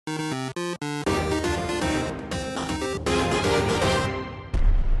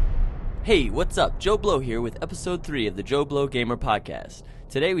Hey, what's up? Joe Blow here with episode 3 of the Joe Blow Gamer Podcast.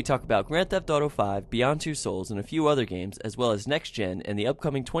 Today we talk about Grand Theft Auto 5, Beyond Two Souls, and a few other games, as well as Next Gen and the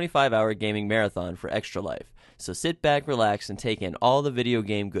upcoming 25-hour gaming marathon for Extra Life. So sit back, relax, and take in all the video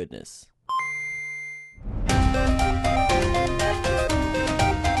game goodness.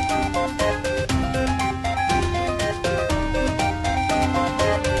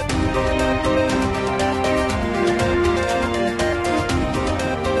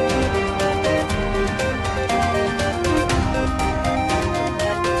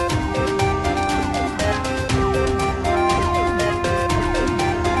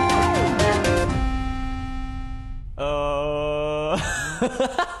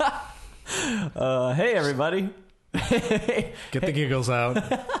 Hey everybody. Get the giggles out.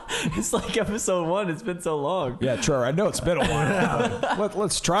 It's like episode 1. It's been so long. Yeah, sure. I know it's been a while.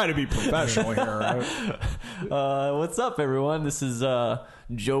 Let's try to be professional here. Right? What's up, everyone? This is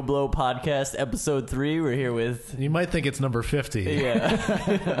Joe Blow Podcast, episode 3. We're here with... You might think it's number 50.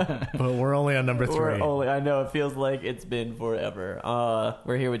 Yeah. But we're only on number 3. I know, it feels like it's been forever.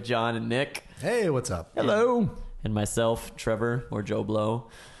 We're here with John and Nick. Hey, what's up? Hello. And myself, Trevor, or Joe Blow.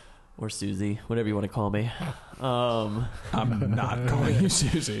 Or Susie, whatever you want to call me. I'm not calling you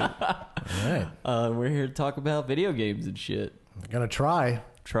Susie. All right. We're here to talk about video games and shit. I'm going to try.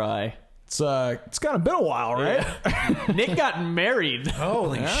 It's kind of been a while, right? Yeah. Nick got married.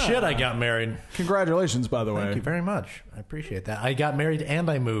 Holy shit, I got married. Congratulations, by the way. Thank you very much. I appreciate that. I got married and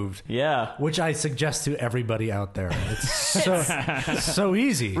I moved. Yeah. Which I suggest to everybody out there. It's so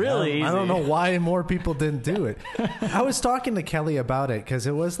easy. Really easy. I don't know why more people didn't do it. I was talking to Kelly about it because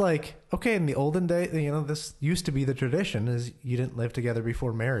it was like, okay, in the olden days, this used to be the tradition is you didn't live together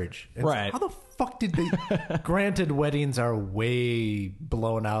before marriage. And right. How the fuck did they... Granted, weddings are way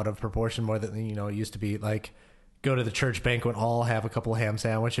blown out of proportion more than, it used to be. Like, go to the church banquet, all have a couple of ham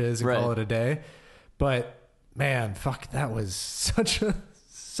sandwiches and call it a day. But... man, fuck, that was such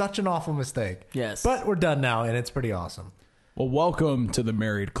an awful mistake. Yes. But we're done now, and it's pretty awesome. Well, welcome to the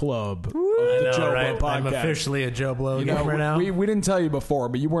Married Club of I the know, Joe right? Blow Podcast. I'm officially a Joe Blow gamer now. We didn't tell you before,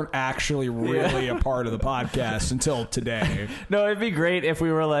 but you weren't actually really a part of the podcast until today. No, it'd be great if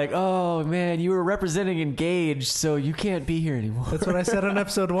we were like, oh, man, you were representing Engaged, so you can't be here anymore. That's what I said on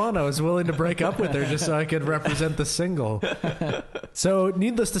episode 1. I was willing to break up with her just so I could represent the single. So,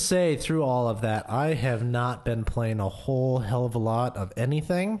 needless to say, through all of that, I have not been playing a whole hell of a lot of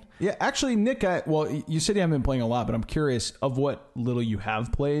anything. Yeah, actually, Nick, you said you haven't been playing a lot, but I'm curious of what little you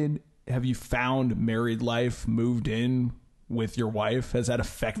have played. Have you found married life, moved in with your wife? Has that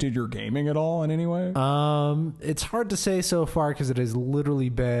affected your gaming at all in any way? It's hard to say so far because it has literally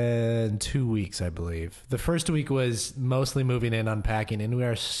been 2 weeks, I believe. The first week was mostly moving in, unpacking, and we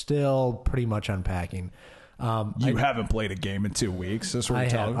are still pretty much unpacking. You haven't played a game in 2 weeks. That's what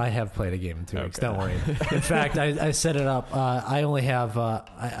I have played a game in 2 weeks. Don't worry. In fact, I set it up. I only have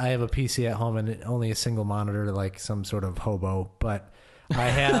I have a PC at home and only a single monitor, like some sort of hobo. But I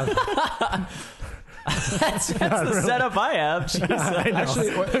have. That's the setup I have. I know.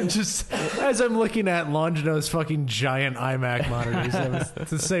 Actually, I'm just as I'm looking at Longino's fucking giant iMac monitors. I was,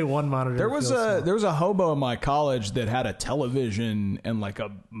 to say one monitor. There was a hobo in my college that had a television and like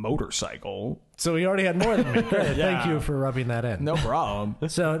a motorcycle. So he already had more than me. Great. Thank you for rubbing that in. No problem.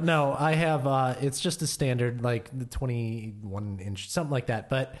 So no, I have. It's just a standard, like the 21-inch, something like that.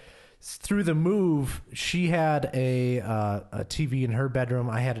 But through the move, she had a TV in her bedroom.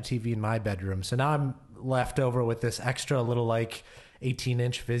 I had a TV in my bedroom. So now I'm left over with this extra little like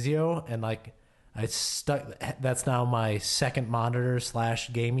 18-inch Vizio, and like I stuck. That's now my second monitor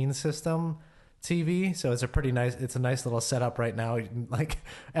 / gaming system TV. So it's a nice little setup right now. Like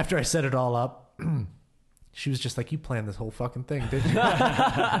after I set it all up. She was just like, you planned this whole fucking thing, did you?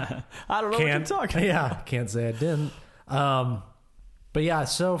 I don't know what you're talking about. Yeah, can't say I didn't. But yeah,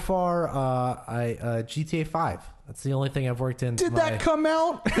 so far, GTA 5. That's the only thing I've worked in. Did that come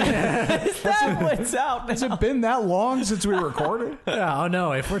out? Is that what's out now? Has it been that long since we recorded? Yeah, oh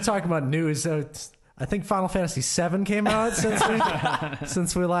no, if we're talking about news, I think Final Fantasy VII came out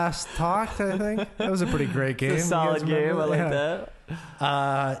since we last talked, I think. That was a pretty great game. It's a solid game. I like that.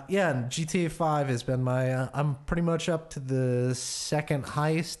 And GTA 5 has been my... I'm pretty much up to the second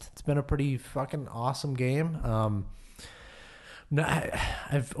heist. It's been a pretty fucking awesome game.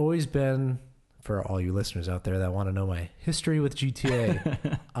 I've always been... For all you listeners out there that want to know my history with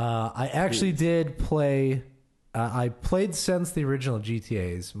GTA, I actually did play... I played since the original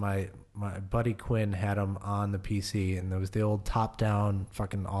GTAs. My buddy Quinn had them on the PC, and there was the old top-down,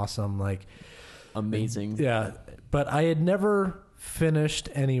 fucking awesome, like... Amazing. Yeah, but I had never finished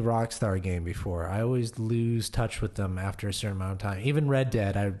any Rockstar game before. I always lose touch with them after a certain amount of time. Even Red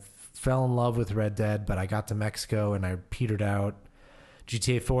Dead, I fell in love with Red Dead, but I got to Mexico and I petered out.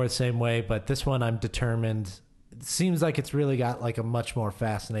 GTA 4 the same way, but this one I'm determined. It seems like it's really got like a much more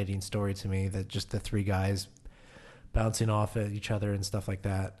fascinating story to me than just the three guys bouncing off at each other and stuff like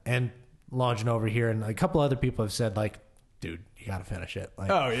that. And launching over here, and a couple other people have said like, dude, you got to finish it. Like,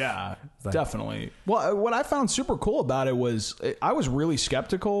 oh yeah, definitely. Well, what I found super cool about it was I was really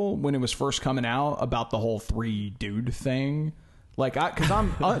skeptical when it was first coming out about the whole 3 dude thing. Like,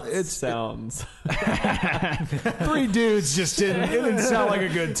 because it sounds 3 dudes just didn't sound like a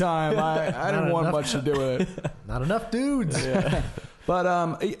good time. I didn't want much to do with it. Not enough dudes. Yeah.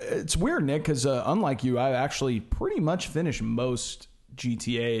 But it's weird, Nick, because unlike you, I actually pretty much finished most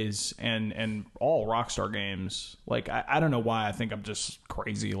GTAs and all Rockstar games. Like, I don't know why I think I'm just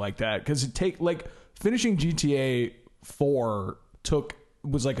crazy like that, because finishing GTA 4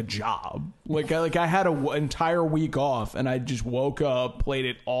 was like a job. Like I had an entire week off, and I just woke up, played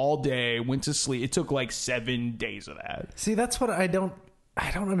it all day, went to sleep. It took like 7 days of that. See, that's what I don't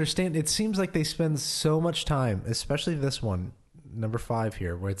understand. It seems like they spend so much time, especially this one, number 5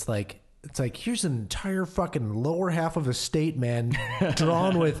 here, where it's like here's an entire fucking lower half of a state, man,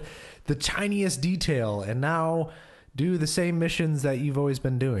 drawn with the tiniest detail, and now do the same missions that you've always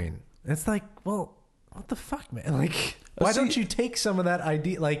been doing. It's like, well, what the fuck, man? Like, why don't you take some of that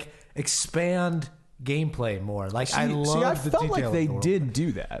idea, like, expand gameplay more? Like, I felt like they did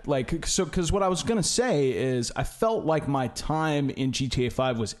do that. Like, so, because what I was gonna say is, I felt like my time in GTA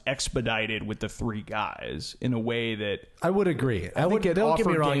 5 was expedited with the 3 guys in a way that I would agree. don't get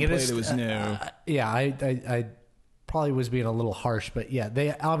me wrong, it is that was new. Yeah, I probably was being a little harsh, but yeah,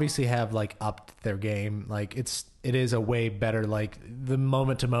 they obviously have like upped their game. Like, it is a way better, like, the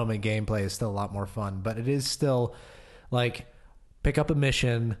moment to moment gameplay is still a lot more fun, but it is still like, pick up a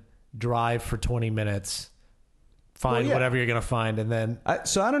mission, drive for 20 minutes, find whatever you're gonna find, and then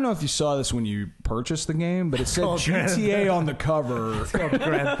so I don't know if you saw this when you purchased the game, but it said GTA on the cover. It's called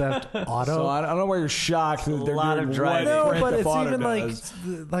Grand Theft Auto. So I don't know why you're shocked that they're lot doing of driving. No, Grand but Theft it's Auto even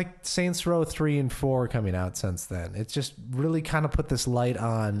does. like Saints Row 3 and 4 coming out since then. It's just really kind of put this light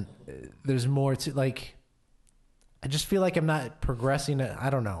on. There's more to, like, I just feel like I'm not progressing. I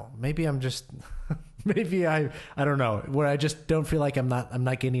don't know. Maybe I'm just, maybe I don't know. Where I just don't feel like I'm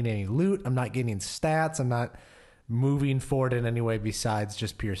not getting any loot. I'm not getting stats. I'm not moving forward in any way besides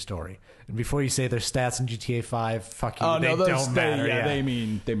just pure story. And before you say there's stats in GTA 5, fuck you. Oh, they no, don't matter. Yeah, they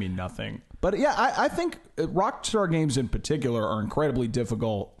mean nothing. But yeah, I think Rockstar games in particular are incredibly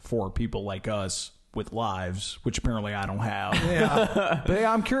difficult for people like us with lives, which apparently I don't have. Yeah. But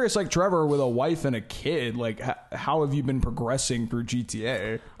yeah, I'm curious, like, Trevor, with a wife and a kid, like, how have you been progressing through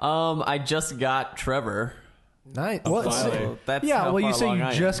GTA? I just got Trevor. Nice. Well, So that's yeah, how well, you far say along you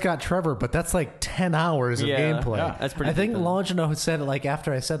I am. just got Trevor, but that's like 10 hours of gameplay. Yeah, that's pretty I think good. Longino said it, like,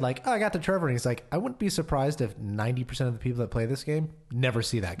 after I said, like, oh, I got to Trevor, and he's like, I wouldn't be surprised if 90% of the people that play this game never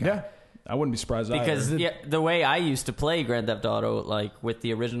see that guy. Yeah, I wouldn't be surprised Because either. the way I used to play Grand Theft Auto, like with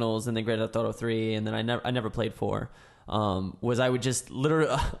the originals and then Grand Theft Auto 3, and then I never played 4, was I would just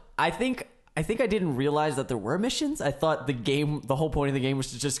literally, I think I didn't realize that there were missions. I thought the whole point of the game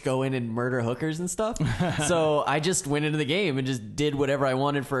was to just go in and murder hookers and stuff. So I just went into the game and just did whatever I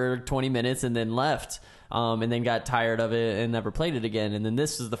wanted for 20 minutes and then left. And then got tired of it and never played it again. And then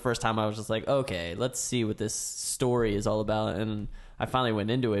this was the first time I was just like, okay, let's see what this story is all about. And I finally went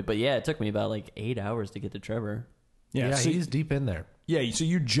into it. But yeah, it took me about like 8 hours to get to Trevor. Yeah, so he's deep in there. Yeah, so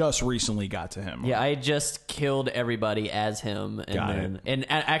you just recently got to him. Yeah, I just killed everybody as him. And Got then, and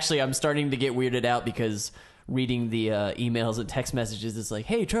actually, I'm starting to get weirded out because reading the emails and text messages, it's like,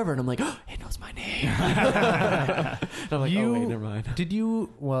 hey, Trevor. And I'm like, oh, it knows my name. And I'm like, oh, wait, never mind. Did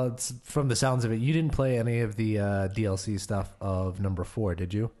you, well, it's from the sounds of it, you didn't play any of the DLC stuff of number 4,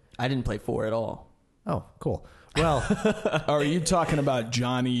 did you? I didn't play 4 at all. Oh, cool. Well, Are you talking about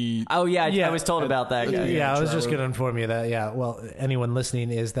Johnny? Oh, yeah, I was told about that guy. yeah, I was just Trevor. going to inform you that, yeah, well, anyone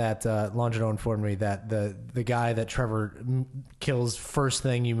listening is that Longino informed me that the guy that Trevor kills first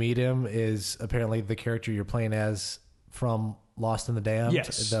thing you meet him is apparently the character you're playing as from Lost in the Damned.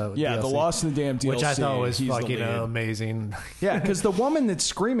 Yes. The The DLC, Lost in the Damned DLC. which I thought was He's the fucking lead. amazing. Yeah, because the woman that's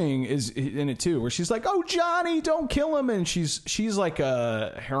screaming is in it too, where she's like, "Oh, Johnny, don't kill him!" And she's like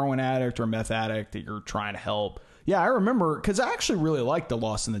a heroin addict or meth addict that you're trying to help. Yeah, I remember because I actually really liked the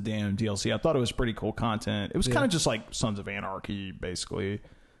Lost in the Damned DLC. I thought it was pretty cool content. It was kind of just like Sons of Anarchy, basically.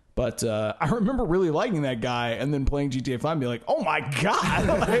 But I remember really liking that guy, and then playing GTA 5 and be like, "Oh my god!"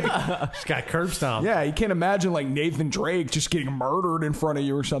 Like, Just got curb stomped. yeah, you can't imagine like Nathan Drake just getting murdered in front of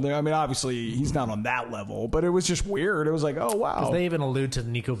you or something. I mean, obviously he's not on that level, but it was just weird. It was like, oh wow. They even allude to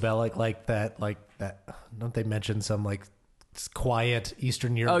Nico Bellic like that. Don't they mention some like quiet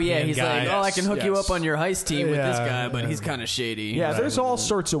Eastern Oh European yeah, he's guy. like, oh, I can hook you yes. up on your heist team with this Yeah, guy, but yeah. he's kind of shady. Yeah, there's all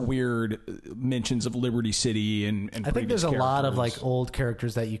sorts of weird mentions of Liberty City and I think there's a lot of characters. like old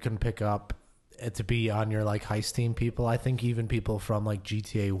characters that you can pick up to be on your like heist team people. I think even people from like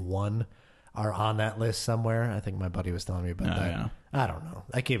GTA 1 are on that list somewhere. I think my buddy was telling me about that. yeah. I don't know.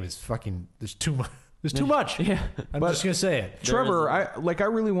 That game is fucking. There's too much. There's too much. Yeah. I'm just gonna say it. Trevor, I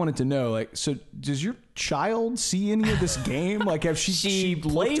really wanted to know, like, so does your child see any of this game? Like, have she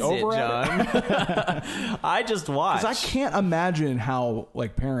plays looked over it, at it? John. I just watch. Because I can't imagine how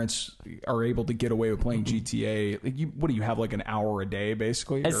like parents are able to get away with playing GTA. Like, what do you have, like an hour a day,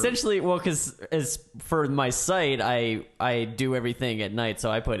 basically? Or- Essentially, well, because as for my site, I do everything at night.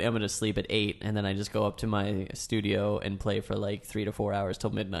 So I put Emma to sleep at 8, and then I just go up to my studio and play for like 3 to 4 hours till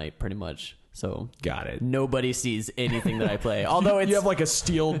midnight, pretty much. So Got it. nobody sees anything that I play. Although it's you have like a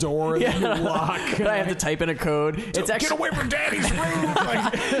steel door that you lock. but I have to type in a code. It's actually Get away from Daddy's room!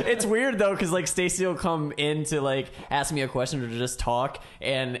 Like, it's weird though, because like Stacy will come in to like ask me a question or to just talk,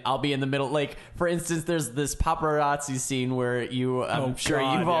 and I'll be in the middle. Like for instance, there's this paparazzi scene where I'm sure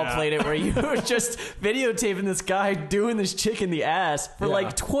God, you've all yeah. played it, where you were just videotaping this guy doing this chick in the ass for Yeah.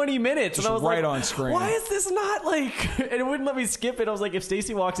 like 20 minutes, Just and I was right like, on screen. why is this not like? And it wouldn't let me skip it. I was like, if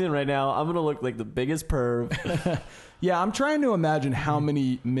Stacy walks in right now, I'm gonna look like the biggest perv. yeah, I'm trying to imagine how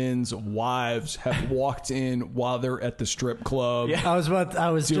many men's wives have walked in while they're at the strip club. Yeah. I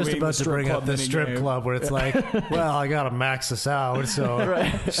was just Doing about the to bring strip up the club strip minigame. club where it's like, well, I gotta max this out, so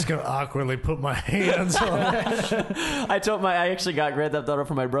I'm just gonna awkwardly put my hands on it. I actually got Grand Theft Auto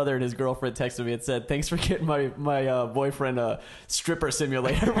from my brother, and his girlfriend texted me and said, "Thanks for getting my boyfriend a stripper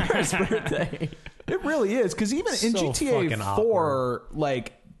simulator for his birthday." It really is, because even in So GTA fucking 4,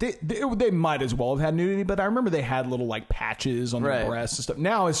 like they might as well have had nudity, but I remember they had little like patches on Right. their breasts and stuff.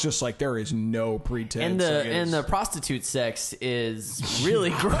 Now it's just like there is no pretense. And Like, it's- the prostitute sex is really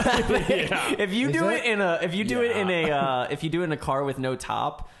graphic. If you do it in a car with no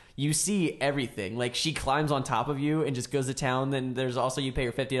top, you see everything. Like she climbs on top of you and just goes to town. Then there's also you pay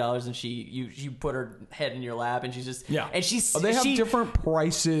her $50 and you put her head in your lap and she's just and she's they have different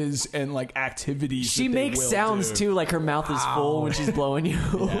prices and like activities. She that they makes will sounds do. too, like her mouth is full when she's blowing you.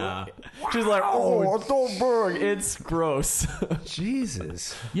 Yeah. She's like, oh, don't burn. It's gross.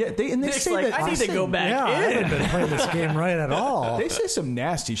 Jesus. Yeah, they Nick's say like, that I need to go back Yeah, I in. haven't been playing this game right at all. They say some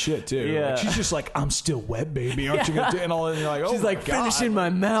nasty shit too. Yeah. Like, she's just like, I'm still wet, baby. Aren't you gonna do? And all that. And you're like, oh, She's my like, God. finish in my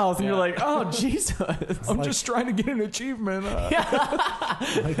mouth. And Yeah. you're like, oh, Jesus. I'm just trying to get an achievement.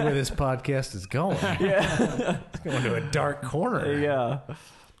 I like where this podcast is going. Yeah. It's going to a dark corner. Yeah.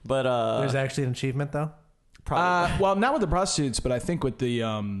 But, There's actually an achievement though. probably. Well, not with the prostitutes, but I think with the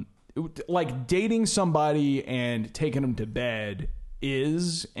like dating somebody and taking them to bed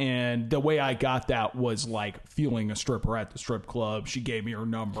is, and the way I got that was like fueling a stripper at the strip club. She gave me her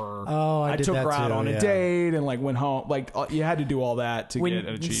number. Oh, I did took that her out too, on a yeah. date and like went home. Like you had to do all that to get an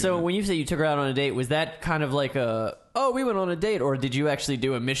achievement. So when you say you took her out on a date, was that kind of like we went on a date, or did you actually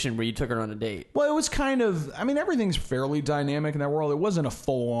do a mission where you took her on a date? Well, it was kind of, I mean, everything's fairly dynamic in that world. It wasn't a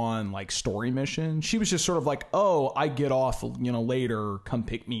full-on, like, story mission. She was just sort of like, oh, I get off, later, come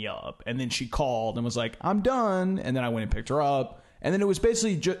pick me up. And then she called and was like, I'm done. And then I went and picked her up. And then it was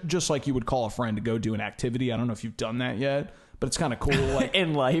basically just like you would call a friend to go do an activity. I don't know if you've done that yet, but it's kind of cool. Like,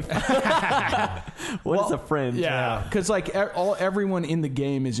 In life. What is a friend? yeah, because like everyone in the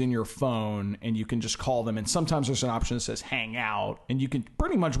game is in your phone, and you can just call them. And sometimes there's an option that says "hang out," and you can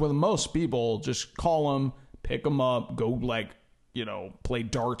pretty much with most people just call them, pick them up, go play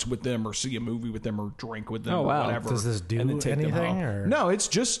darts with them, or see a movie with them, or drink with them, Oh, wow. or whatever. Does this do and then take them anything, home. or- No, it's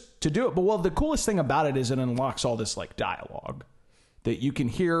just to do it. But well, the coolest thing about it is it unlocks all this like dialogue that you can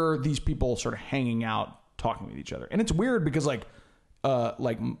hear these people sort of hanging out, talking with each other, and it's weird because like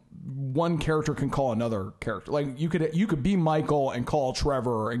one character can call another character. Like you could be Michael and call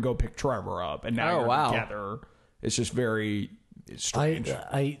Trevor and go pick Trevor up, and now Oh, you're wow. together. It's just very strange.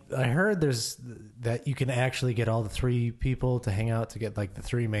 I heard that you can actually get all the three people to hang out to get like the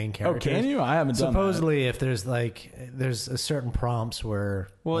three main characters. can you? I haven't done that. Supposedly, if there's a certain prompts where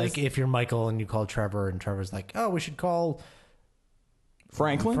if you're Michael and you call Trevor and Trevor's like, oh, we should call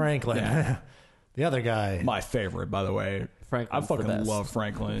Franklin. Franklin. The other guy. My favorite, by the way. Franklin's I fucking the best. love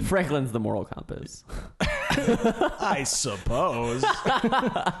Franklin. Franklin's the moral compass. I suppose.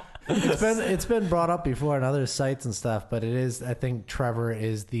 It's been brought up before on other sites and stuff, but it is. I think Trevor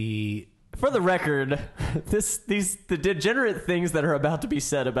is the. For the record, the degenerate things that are about to be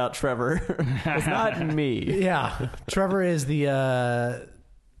said about Trevor is not me. Yeah, Trevor is the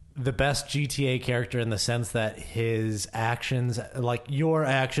the best GTA character in the sense that his actions, like your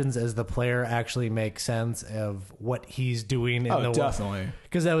actions as the player, actually make sense of what he's doing in the definitely.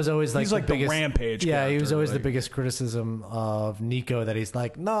 Because that was always like He's like the biggest rampage Yeah, he was character, always like- the biggest criticism of Nico, that he's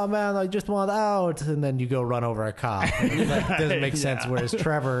like, no man, I just want out, and then you go run over a cop. It like, doesn't make sense. Whereas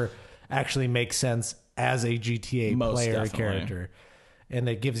Trevor actually makes sense as a GTA Most player definitely. character, and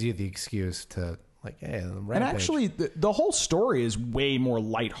it gives you the excuse to like, hey, And rampage. actually, the whole story is way more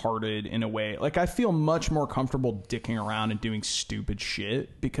lighthearted in a way. Like, I feel much more comfortable dicking around and doing stupid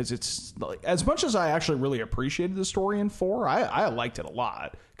shit because it's like, as much as I actually really appreciated the story in 4, I liked it a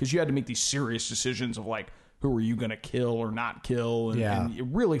lot because you had to make these serious decisions of like, who are you going to kill or not kill? And it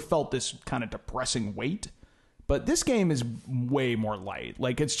really felt this kind of depressing weight. But this game is way more light.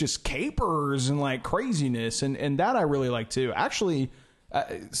 Like, it's just capers and like craziness. And that I really like too. Actually,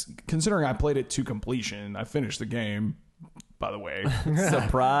 considering I played it to completion, I finished the game, by the way.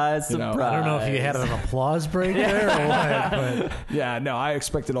 Surprise, You know, surprise. I don't know if you had an applause break there or what, but Yeah, no, I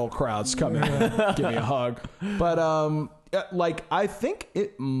expected all crowds to come in and give me a hug. But, like, I think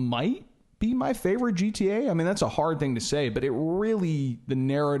it might be my favorite GTA. I mean, that's a hard thing to say, but it really, the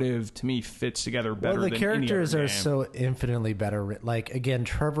narrative to me fits together better well, the than characters any are other game. so infinitely better. Like, again,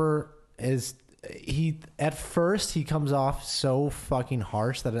 Trevor is at first he comes off so fucking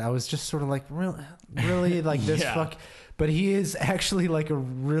harsh that I was just sort of like, really like this Yeah. fuck. But he is actually like a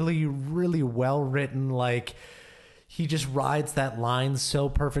really, really well written, like, he just rides that line so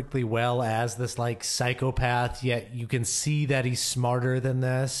perfectly well as this like psychopath, yet you can see that he's smarter than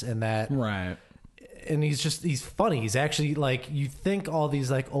this, and that Right. and he's funny. He's actually like, you think all these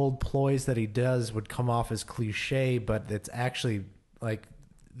like old ploys that he does would come off as cliche, but it's actually like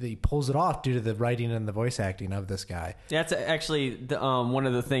he pulls it off due to the writing and the voice acting of this guy. That's actually one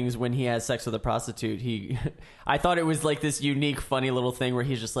of the things when he has sex with a prostitute. I thought it was like this unique, funny little thing where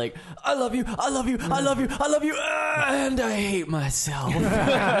he's just like, "I love you, I love you, I love you, I love you, and I hate myself."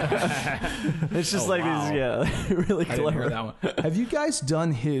 It's just like wow. this, yeah, really I didn't hear clever. that one. Have you guys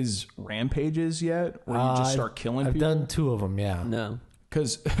done his rampages yet? Where you just start killing I've people? done 2 of them, yeah. No.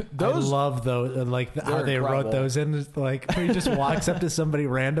 Because I those love those, like how They're they incredible. wrote those in. It's like where he just walks up to somebody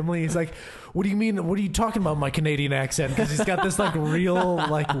randomly. He's like, "What do you mean? What are you talking about? My Canadian accent?" Because he's got this like real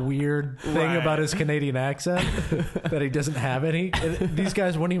like weird thing Right. about his Canadian accent that he doesn't have any. And these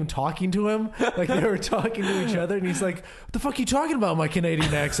guys weren't even talking to him; like they were talking to each other. And he's like, "What the fuck are you talking about? My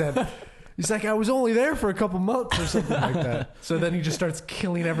Canadian accent?" He's like, "I was only there for a couple months or something like that." So then he just starts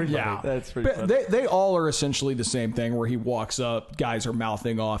killing everybody. Yeah, That's pretty But they all are essentially the same thing. Where he walks up, guys are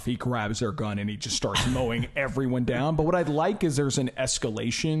mouthing off, he grabs their gun, and he just starts mowing everyone down. But what I'd like is there's an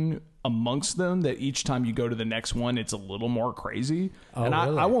escalation amongst them that each time you go to the next one, it's a little more crazy. Oh, and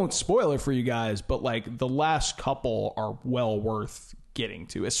really? I won't spoil it for you guys, but like the last couple are well worth getting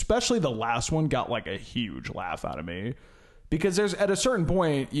to. Especially the last one got like a huge laugh out of me. Because there's at a certain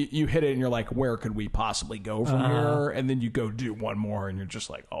point you hit it and you're like, where could we possibly go from here? And then you go do one more and you're just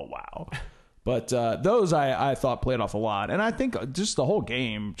like, oh wow. But those I thought played off a lot, and I think just the whole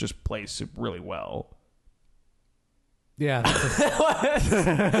game just plays really well. Yeah,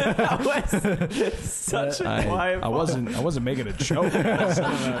 That was such a quiet. I wasn't making a joke.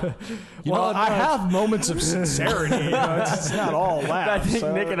 You Well, know, I no. have moments of sincerity. You know, it's not all I laughs. think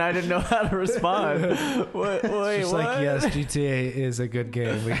so- Nick and I didn't know how to respond. Wait, just what? like, yes, GTA is a good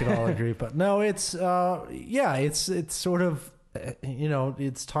game. We can all agree. But no, it's yeah, it's sort of, you know,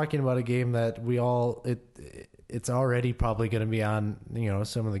 it's talking about a game that we all it's already probably going to be on, you know,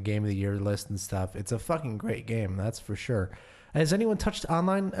 some of the game of the year list and stuff. It's a fucking great game, that's for sure. Has anyone touched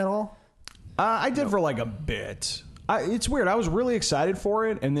online at all? I did for like a bit. It's weird. I was really excited for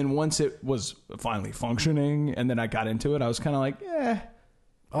it, and then once it was finally functioning, and then I got into it, I was kind of like, eh.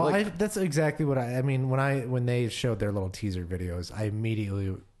 Oh, Like- that's exactly what I mean. When they showed their little teaser videos, I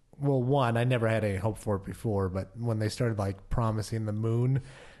immediately, well, one, I never had any hope for it before, but when they started like promising the moon,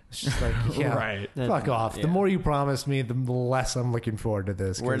 it's just like, yeah, Right. fuck off. Yeah. The more you promise me, the less I'm looking forward to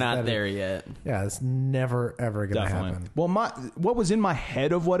this. 'cause We're not that- there yet. Yeah, it's never ever gonna happen. Well, what was in my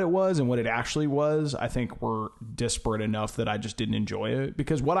head of what it was and what it actually was, I think were disparate enough that I just didn't enjoy it.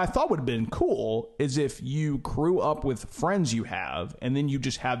 Because what I thought would have been cool is if you crew up with friends you have, and then you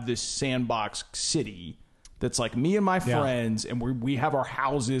just have this sandbox city that's like me and my friends, and we have our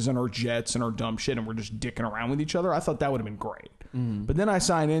houses and our jets and our dumb shit, and we're just dicking around with each other. I thought that would have been great. But then I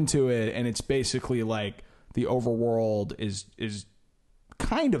sign into it, and it's basically like the overworld is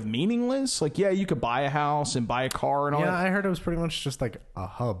kind of meaningless. Like, yeah, you could buy a house and buy a car and all Yeah, that. I heard it was pretty much just like a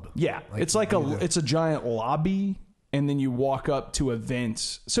hub. Yeah, Like, it's like you do. it's a giant lobby, and then you walk up to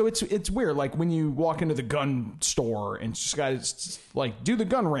events. So it's weird. Like when you walk into the gun store and just guys like do the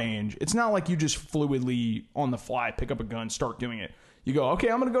gun range, it's not like you just fluidly on the fly pick up a gun, start doing it. You go, okay,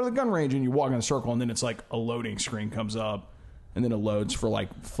 I'm going to go to the gun range, and you walk in a circle, and then it's like a loading screen comes up, and then it loads for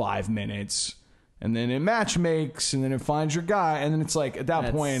like 5 minutes, and then it match makes, and then it finds your guy, and then it's like at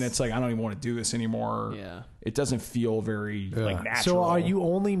that point, it's like I don't even want to do this anymore. Yeah. It doesn't feel very like natural. So are you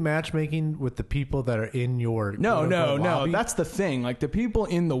only matchmaking with the people that are in your No. lobby? That's the thing. Like the people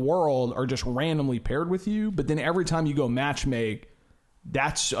in the world are just randomly paired with you, but then every time you go matchmake,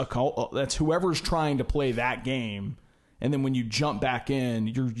 that's whoever's trying to play that game. And then when you jump back in,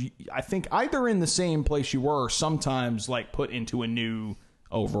 you're, I think, either in the same place you were or sometimes like put into a new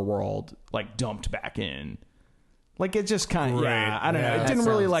overworld, like dumped back in. Like it just kind of, yeah, I don't know. It didn't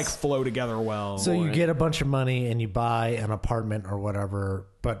really like flow together well. So you get a bunch of money and you buy an apartment or whatever,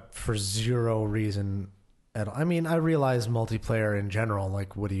 but for zero reason at all. I mean, I realize multiplayer in general,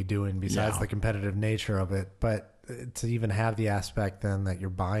 like what are you doing besides the competitive nature of it? But to even have the aspect then that you're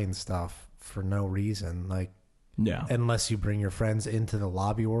buying stuff for no reason, like, yeah, unless you bring your friends into the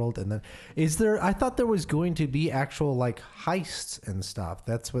lobby world. And then I thought there was going to be actual like heists and stuff.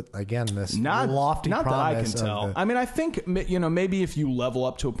 That's what, again, this lofty not promise. That I can tell. I mean, I think, maybe if you level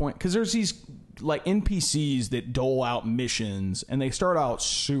up to a point, because there's these like NPCs that dole out missions and they start out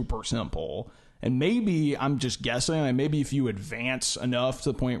super simple. And maybe I'm just guessing, and maybe if you advance enough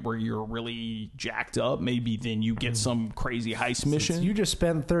to the point where you're really jacked up, maybe then you get some crazy heist mission. You just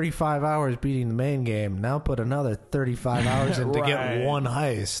spent 35 hours beating the main game. Now put another 35 hours in to get one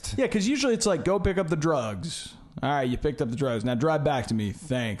heist. Yeah, because usually it's like, go pick up the drugs. All right, you picked up the drugs. Now drive back to me.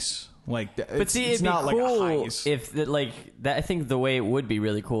 Thanks. Like, but see, it'd not be cool like a heist. if like that. I think the way it would be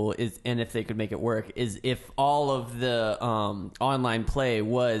really cool is, and if they could make it work, is if all of the online play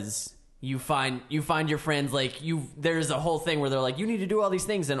was. You find your friends, like there's a whole thing where they're like, you need to do all these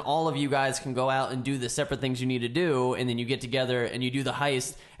things, and all of you guys can go out and do the separate things you need to do, and then you get together and you do the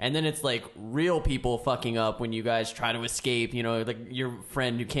heist, and then it's like real people fucking up when you guys try to escape, like your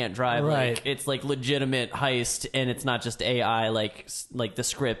friend who can't drive, right. Like it's like legitimate heist, and it's not just AI, like the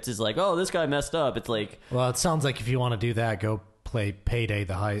script is like, oh, this guy messed up. It's like, well, it sounds like if you want to do that, go play Payday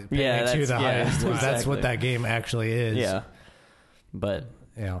the heist. Yeah, Payday 2 the heist. exactly. That's what that game actually is. Yeah, but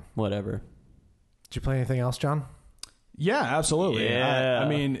yeah, whatever. Did you play anything else, John? Yeah, absolutely. Yeah. I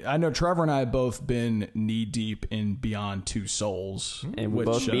mean, I know Trevor and I have both been knee deep in Beyond Two Souls, and we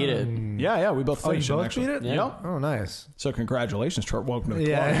both beat it. Yeah, we both. Oh, you finished both actually. beat it? Yeah. Yep. Oh, nice. So congratulations, Trevor. Welcome to the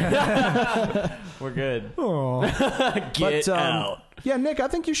club. Yeah. We're good. Oh. Get out. Yeah, Nick, I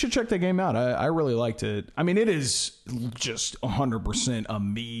think you should check that game out. I really liked it. I mean, it is just 100% a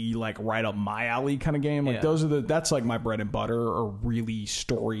me, like right up my alley kind of game. Like that's like my bread and butter, or really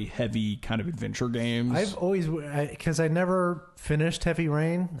story heavy kind of adventure games. I've always, because I never finished Heavy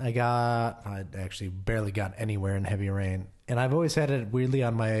Rain. I actually barely got anywhere in Heavy Rain. And I've always had it weirdly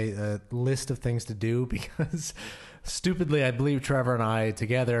on my list of things to do because stupidly, I believe Trevor and I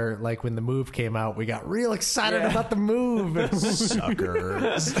together, like when the Move came out, we got real excited about the Move.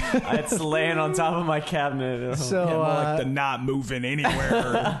 Suckers. It's laying on top of my cabinet. So More like the not moving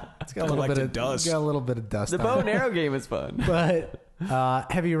anywhere. it's got a little bit of dust. Got a little bit of dust. The bow and arrow game is fun. But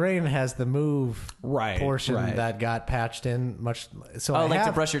Heavy Rain has the Move portion right. that got patched in much. So I like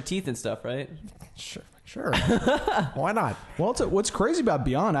to brush your teeth and stuff, right? Sure. Why not? Well, what's crazy about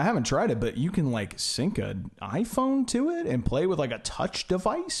Beyond, I haven't tried it, but you can like sync an iPhone to it and play with like a touch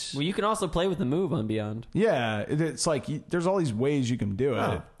device. Well, you can also play with the Move on Beyond. Yeah, it's like there's all these ways you can do it.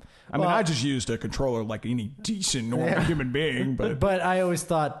 Oh. I mean, I just used a controller like any decent normal human being, but I always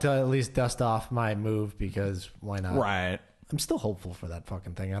thought to at least dust off my Move because why not? right. I'm still hopeful for that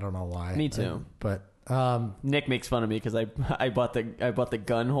fucking thing. I don't know why. Me too. But Nick makes fun of me because I bought the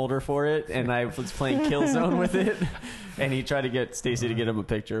gun holder for it, and I was playing Killzone with it, and he tried to get Stacy to get him a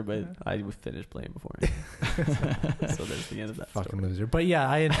picture, but I finished playing before him. So there's the end of that fucking story. loser. But yeah,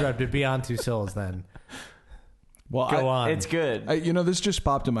 I interrupted Beyond Two Souls then. Well, Go on. It's good. This just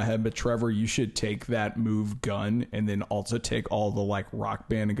popped in my head, but Trevor, you should take that Move gun and then also take all the like Rock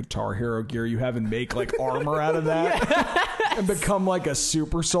Band and Guitar Hero gear you have and make like armor out of that and become like a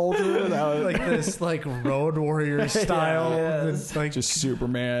super soldier. Like this like Road Warrior style. Yeah. It's like Just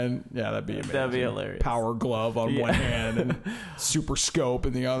Superman. Yeah, that'd be amazing. That'd be hilarious. Power glove on one hand and super scope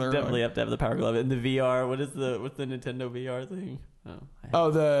in the other. Definitely have to have the power glove and the VR. What's the Nintendo VR thing?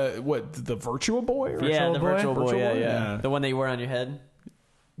 The Virtual Boy? Or Yeah, the Virtual Boy. Virtual Yeah, Boy? yeah, Yeah. the one that you wear on your head.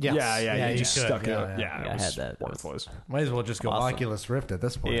 yes. Yeah, you you just could. stuck it Yeah, up. yeah. Yeah, Yeah, I was had that. That was- worthless. Might as well just go Awesome. Oculus Rift at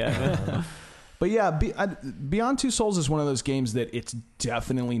this point. Yeah. But yeah, Beyond Two Souls is one of those games that it's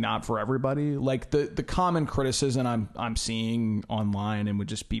definitely not for everybody. Like the common criticism I'm seeing online and with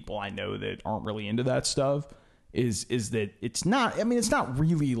just people I know that aren't really into that stuff is that it's not. I mean, it's not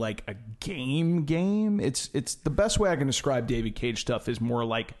really like a game. It's the best way I can describe David Cage stuff is more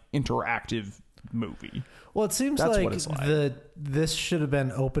like interactive movie. Well, it seems That's like, what it's like. This should have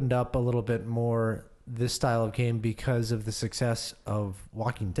been opened up a little bit more, this style of game, because of the success of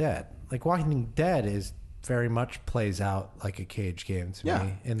Walking Dead. Like, Walking Dead is very much plays out like a Cage game to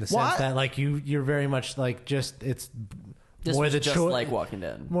me, in the sense that like you're very much like it's This more was the just like Walking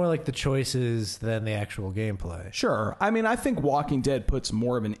Dead. more like the choices than the actual gameplay. Sure. I mean, I think Walking Dead puts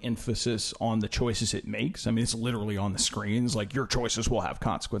more of an emphasis on the choices it makes. I mean, it's literally on the screens. Like, your choices will have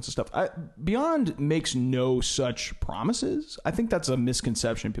consequences and stuff. Beyond makes no such promises. I think that's a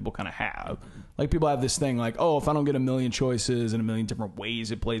misconception people kind of have. Like, people have this thing like, oh, if I don't get a million choices and a million different ways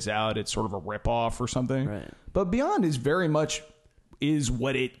it plays out, it's sort of a ripoff or something. Right. But Beyond is very much is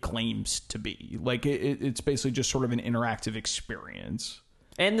what it claims to be. Like, it's basically just sort of an interactive experience.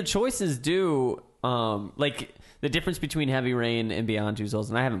 And the choices do, like, the difference between Heavy Rain and Beyond Two Souls,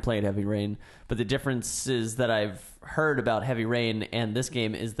 and I haven't played Heavy Rain, but the differences that I've heard about Heavy Rain and this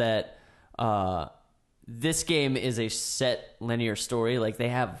game is that this game is a set linear story. Like, they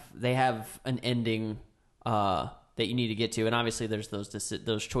have an ending that you need to get to, and obviously there's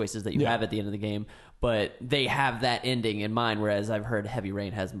those choices that you have at the end of the game, but they have that ending in mind, whereas I've heard Heavy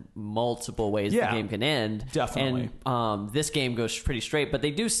Rain has multiple ways the game can end. Definitely. And this game goes pretty straight, but they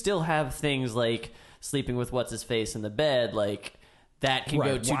do still have things like sleeping with what's-his-face in the bed, like that can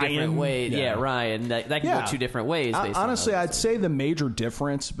go two different ways. Yeah, Ryan. That can go two different ways. Based honestly, on I'd say the major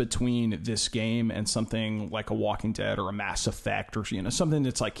difference between this game and something like a Walking Dead or a Mass Effect or something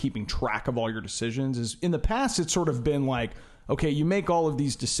that's like keeping track of all your decisions is in the past it's sort of been like, okay, you make all of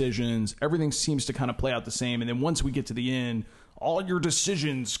these decisions, everything seems to kind of play out the same, and then once we get to the end, all your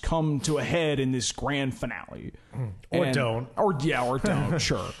decisions come to a head in this grand finale. Or don't. Or don't,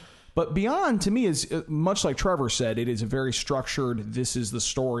 sure. But Beyond, to me, is much like Trevor said, it is a very structured, this is the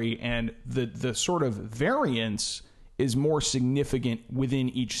story, and the sort of variance is more significant within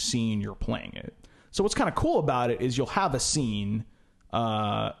each scene you're playing it. So what's kind of cool about it is you'll have a scene,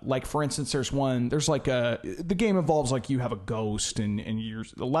 like, for instance, the game involves, like, you have a ghost, and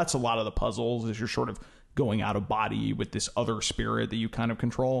that's a lot of the puzzles, is you're sort of going out of body with this other spirit that you kind of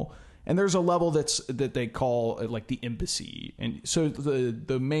control. And there's a level that they call like the embassy, and so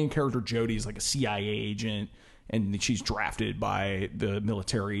the main character Jodie is like a CIA agent, and she's drafted by the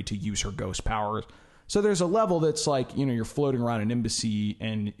military to use her ghost powers. So there's a level that's like, you're floating around an embassy,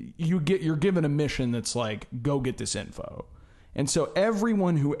 and you're given a mission that's like, go get this info. And so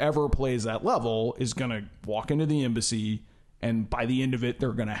everyone who ever plays that level is gonna walk into the embassy, and by the end of it,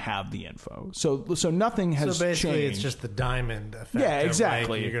 they're going to have the info. So nothing has changed. So basically, it's just the diamond effect. Yeah,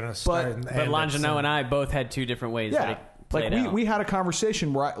 exactly. You're going to start but Longino and I both had two different ways that it played out. We had a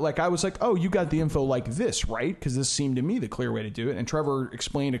conversation where I was like, oh, you got the info like this, right? Because this seemed to me the clear way to do it. And Trevor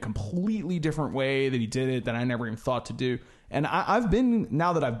explained a completely different way that he did it that I never even thought to do. And I've been,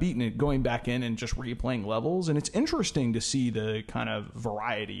 now that I've beaten it, going back in and just replaying levels. And it's interesting to see the kind of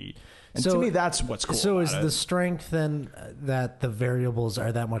variety. And to me, that's what's cool. So is the strength then that the variables are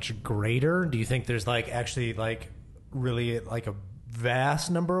that much greater? Do you think there's like actually like really like a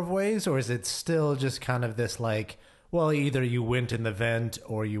vast number of ways, or is it still just kind of this like, well, either you went in the vent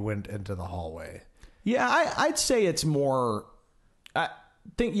or you went into the hallway? Yeah, I'd say it's more. I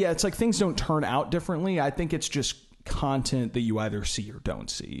think it's like things don't turn out differently. I think it's just content that you either see or don't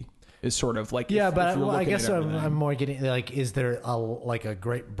see. Is sort of like, I guess I'm more getting like, is there a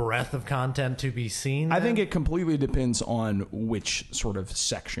great breadth of content to be seen then? I think it completely depends on which sort of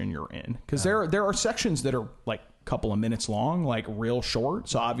section you're in, because there are sections that are like a couple of minutes long, like real short,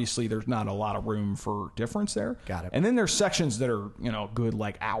 so obviously there's not a lot of room for difference there. Got it. And then there's sections that are good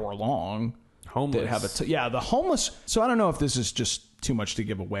like hour long. Homeless. That have the homeless. So I don't know if this is just too much to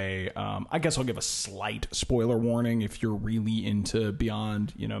give away. I guess I'll give a slight spoiler warning. If you're really into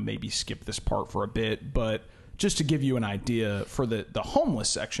Beyond, maybe skip this part for a bit. But just to give you an idea, for the homeless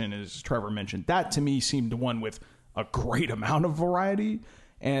section, as Trevor mentioned, that to me seemed one with a great amount of variety.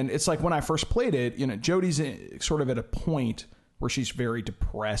 And it's like when I first played it, Jodie's sort of at a point where she's very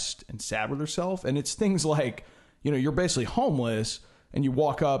depressed and sad with herself. And it's things like, you're basically homeless, and you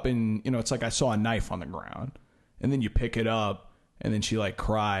walk up and, it's like I saw a knife on the ground, and then you pick it up, and then she like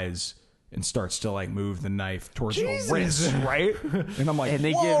cries and starts to like move the knife towards your wrist, right? And I'm like, and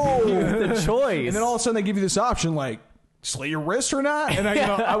they give you the choice. And then all of a sudden they give you this option like, slit your wrist or not? And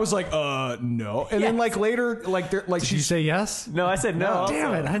I was like, no. And then like later, like Did you say yes? No, I said no.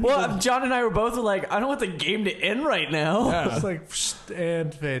 Damn it. Well, John and I were both like, I don't want the game to end right now. It's like,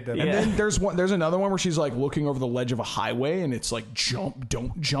 and fade. And then there's another one where she's like looking over the ledge of a highway, and it's like jump,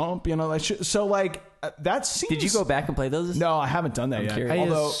 don't jump, you know. Like so, like that seems. Did you go back and play those? No, I haven't done that yet. curious. I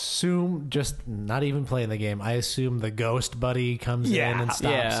Although, assume, just not even playing the game, I assume the ghost buddy comes Yeah. in and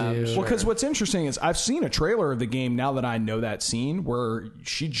stops Yeah, you. well, because what's interesting is I've seen a trailer of the game now that I know that scene where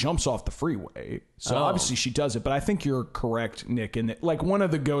she jumps off the freeway. So Oh. obviously she does it, but I think you're correct, Nick, in that like one of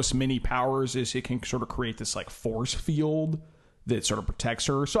the ghost mini powers is it can sort of create this like force field that sort of protects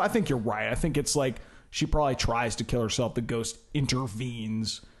her. So I think you're right. I think it's like she probably tries to kill herself. The ghost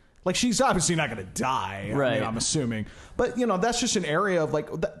intervenes. Like she's obviously not going to die. Right. I mean, I'm assuming. But, you know, that's just an area of like,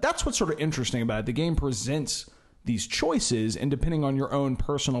 that's what's sort of interesting about it. The game presents these choices, and depending on your own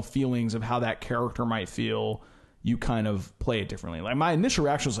personal feelings of how that character might feel, you kind of play it differently. Like my initial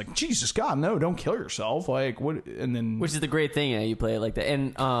reaction was like, Jesus God, no, don't kill yourself. Like what? And then Which is the great thing, you play it like that,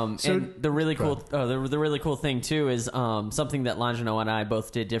 and and the really cool, the really cool thing too is something that Longino and I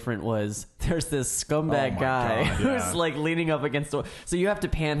both did different was there's this scumbag Oh my guy God, who's yeah. like leaning up against the, so you have to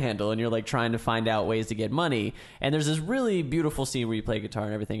panhandle and you're like trying to find out ways to get money, and there's this really beautiful scene where you play guitar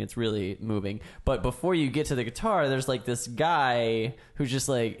and everything. It's really moving, but before you get to the guitar, there's like this guy who's just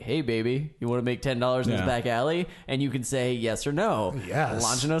like, hey baby, you want to make $10 in this Yeah. back alley, and you can say yes or no. Yes.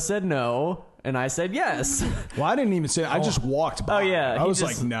 Longino said no, and I said yes. well, I didn't even say it. I just walked by. Oh, yeah, I he was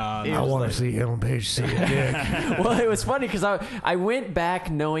just- like, nah. he no. I want to see Ellen Page see a dick. Well, it was funny because I went back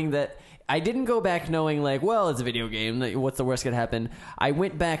knowing that I didn't go back knowing like, well, it's a video game. What's the worst could happen? I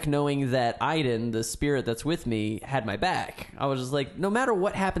went back knowing that Aiden, the spirit that's with me, had my back. I was just like, no matter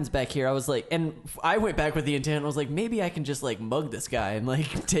what happens back here, I was like, and I went back with the intent. I was like, maybe I can just like mug this guy and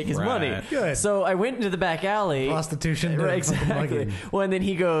like take his Right. money. Good. So I went into the back alley. Prostitution to Right, fucking exactly. mugging. Well, and then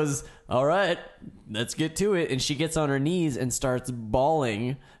he goes, all right, let's get to it. And she gets on her knees and starts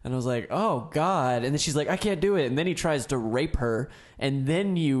bawling. And I was like, oh, God. And then she's like, I can't do it. And then he tries to rape her. And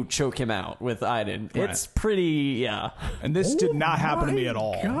then you choke him out with Aiden. Right. It's pretty, yeah. And this did not happen to me at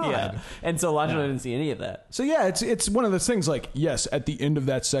all. Yeah. And so Longino didn't see any of that. So yeah, it's one of those things like, yes, at the end of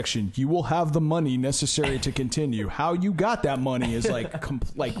that section, you will have the money necessary to continue. How you got that money is like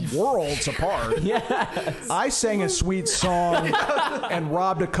like worlds apart. Yes. I sang a sweet song and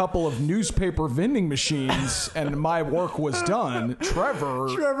robbed a couple of newspaper vending machines, and my work was done.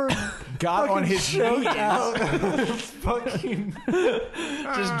 Trevor got on his knees. Fucking.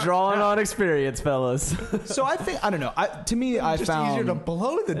 Just drawing on experience, fellas. So I think, I don't know. To me, I Just found easier to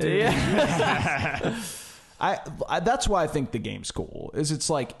blow the dude. Yeah. I that's why I think the game's cool. It's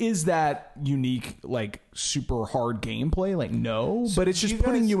like, is that unique, like super hard gameplay? Like, no, but it's do just you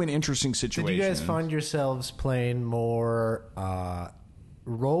putting guys- you in interesting situations. Did you guys find yourselves playing more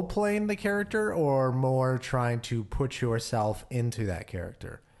role playing the character or more trying to put yourself into that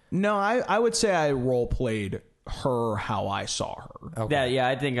character? No, I would say I role played her how I saw her. Okay. Yeah,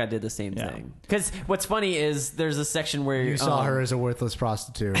 I think I did the same thing. Because what's funny is there's a section where You saw her as a worthless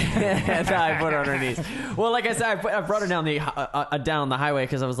prostitute. and I put her on her knees. Well, like I said, I brought her down the down the highway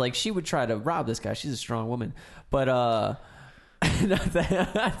because I was like, she would try to rob this guy. She's a strong woman, but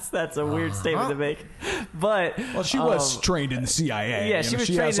that's a weird statement to make. But Well, she was trained in the CIA. yeah, You she know, was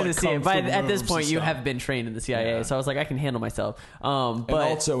has, trained in like, the CIA. kung But fu at this moves point, and you stuff. have been trained in the CIA, Yeah. so I was like, I can handle myself. And But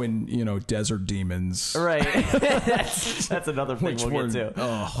also in Desert Demons. right, that's another thing Which we'll were- get to.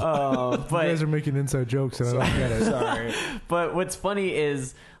 oh. You But guys are making inside jokes and I don't get it. Sorry. But what's funny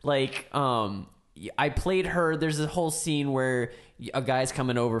is like I played her. There's a whole scene where a guy's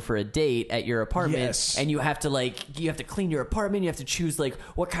coming over for a date at your apartment, Yes. and you have to clean your apartment. You have to choose like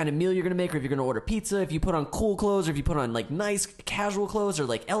what kind of meal you're gonna make, or if you're gonna order pizza, if you put on cool clothes, or if you put on like nice casual clothes, or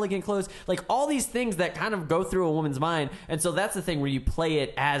like elegant clothes, like all these things that kind of go through a woman's mind. And so that's the thing where you play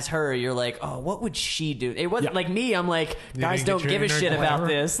it as her. You're like, oh, what would she do? It wasn't Yeah. like me. I'm like, guys didn't don't get give a your shit inner about glamour?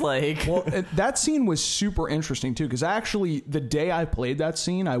 this. Like, Well, that scene was super interesting too, because actually the day I played that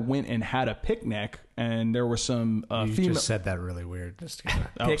scene, I went and had a picnic, and there were some You female. just said that really weird. Just kidding.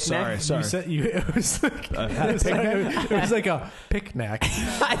 Oh, Picnic? sorry. You said it was like it was like a picnic.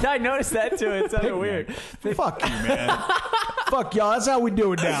 I noticed that too. It sounded weird. Fuck you, man. Fuck y'all. That's how we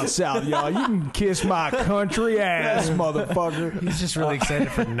do it down south, y'all. You can kiss my country ass, motherfucker. He's just really excited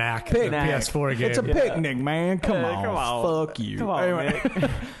for Knack, the Picnic. PS4 game. It's a picnic, man. Come on. come on. Fuck you. Come on, Anyway.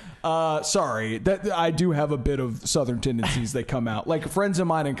 Sorry, that I do have a bit of southern tendencies that come out. Like friends of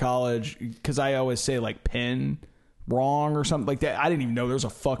mine in college, because I always say like pen wrong or something like that. I didn't even know there was a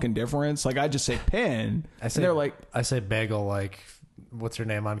fucking difference. Like I just say pen. I say and they're like, I say bagel like what's her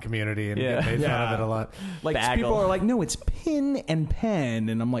name on Community and get made fun of it a lot. Like Bagel. people are like, no, it's pin and pen,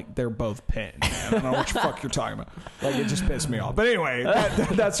 and I'm like, they're both pin. I don't know what the fuck you're talking about. Like it just pissed me off. But anyway,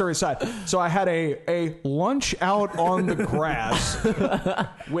 that story aside. So I had a lunch out on the grass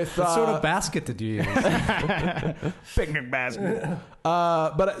with What sort of basket did you use? picnic basket.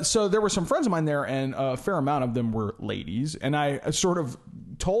 But so there were some friends of mine there, and a fair amount of them were ladies, and I sort of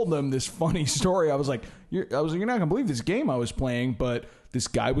told them this funny story. I was like, you're not gonna believe this game I was playing, but this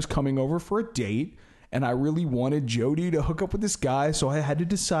guy was coming over for a date, and I really wanted Jody to hook up with this guy, so I had to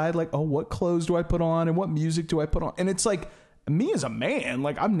decide like, oh, what clothes do I put on and what music do I put on? And it's like, me as a man,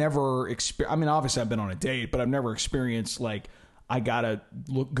 like I've never I mean, obviously I've been on a date, but I've never experienced like I gotta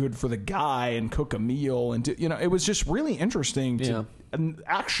look good for the guy and cook a meal, and it was just really interesting to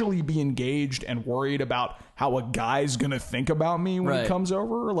actually be engaged and worried about how a guy's gonna think about me when he comes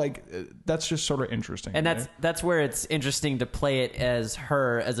over. Like that's just sort of interesting. And that's where it's interesting to play it as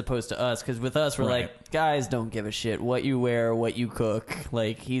her as opposed to us, because with us we're like, guys don't give a shit what you wear, what you cook.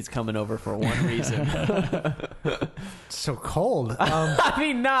 Like he's coming over for one reason. So cold. I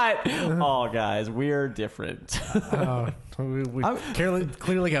mean, not all guys. We're different. We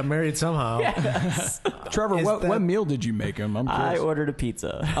clearly got married somehow. Trevor, what meal did you make him? I'm curious. I ordered a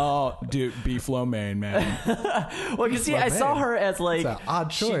pizza. Oh, dude, beef lo mein, man. Well, you see, I saw her as like an odd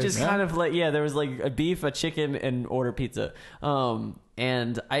choice. She just kind of like there was like a beef, a chicken, and order pizza.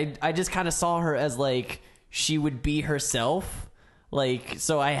 And I just kind of saw her as like she would be herself. Like,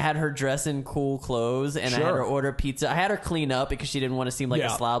 so I had her dress in cool clothes, and I had her order pizza. I had her clean up because she didn't want to seem like a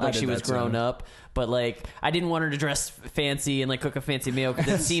slob, like she was grown up. But like, I didn't want her to dress fancy and like cook a fancy meal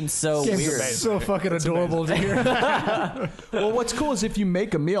because it seemed so weird. So fucking adorable to hear. Well, what's cool is if you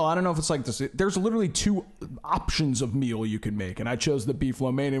make a meal, I don't know if it's like this. There's literally two options of meal you can make, and I chose the beef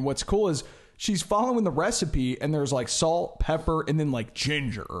lo mein. And what's cool is she's following the recipe, and there's like salt, pepper, and then like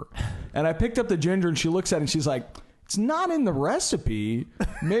ginger. And I picked up the ginger, and she looks at it, and she's like, it's not in the recipe.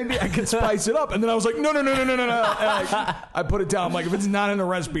 Maybe I could spice it up. And then I was like, no. And I put it down. I'm like, if it's not in the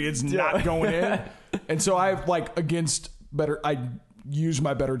recipe, it's not going in. And so I use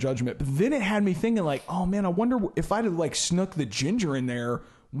my better judgment. But then it had me thinking like, oh man, I wonder if I'd have like snuck the ginger in there,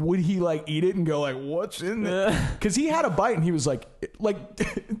 would he like eat it and go like, what's in there? Because he had a bite and he was like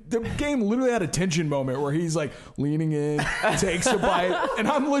the game literally had a tension moment where he's like leaning in, takes a bite, and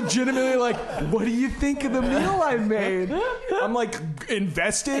I'm legitimately like, what do you think of the meal I made? I'm like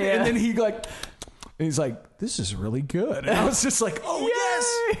invested, and then he's like, this is really good. And I was just like, oh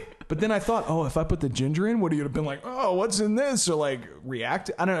yes. But then I thought, oh, if I put the ginger in, would he have been like, oh, what's in this? Or like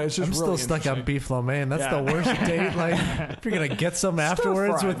react? I don't know. It's just I'm really still stuck on beef lo mein. That's the worst date. Like, if you're gonna get some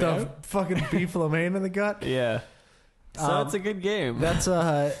afterwards with the fucking beef lo mein in the gut. Yeah. So that's a good game. That's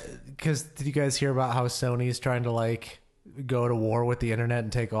because did you guys hear about how Sony's trying to like go to war with the internet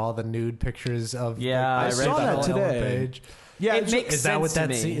and take all the nude pictures of? Yeah, I saw that today. Page. Yeah, it makes is that sense what that to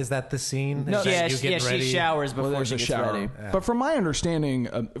me. scene? Is that the scene? No, Is that you getting ready? she showers before she gets ready. Yeah. But from my understanding,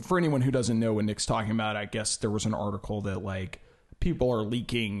 for anyone who doesn't know what Nick's talking about, I guess there was an article that like people are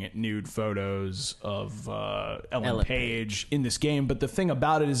leaking nude photos of Ellen Page in this game. But the thing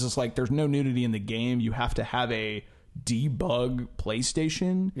about it is like there's no nudity in the game. You have to have a debug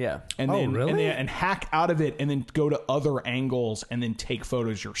PlayStation. Yeah. And then really? and hack out of it and then go to other angles and then take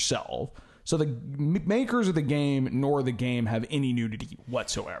photos yourself. So the makers of the game nor the game have any nudity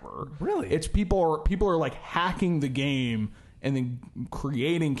whatsoever. Really? It's people are like hacking the game and then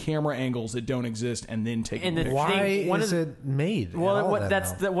creating camera angles that don't exist and then taking pictures. Why is it made? Well,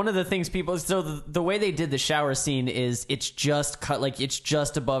 that's one of the things people. So the way they did the shower scene is it's just cut, like it's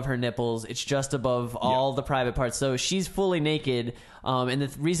just above her nipples. It's just above all the private parts. So she's fully naked. And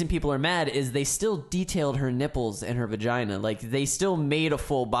the reason people are mad is they still detailed her nipples and her vagina. Like they still made a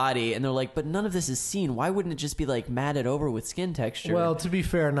full body, and they're like, but none of this is seen. Why wouldn't it just be like matted over with skin texture? Well, to be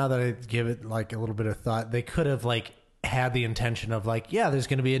fair, now that I give it like a little bit of thought, they could have like had the intention of like, yeah, there's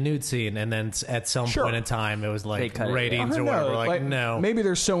going to be a nude scene, and then at some point in time it was like ratings or whatever. Like no, maybe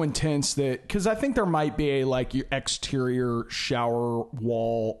they're so intense that because I think there might be a like your exterior shower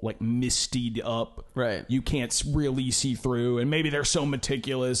wall like mistied up, right? You can't really see through, and maybe they're so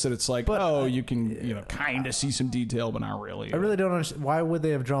meticulous that it's like, you can kind of see some detail, but not really. I really don't understand why would they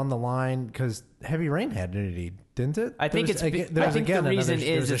have drawn the line because Heavy Rain had nudity, didn't it? I think There was- it's. there I was think the again reason another-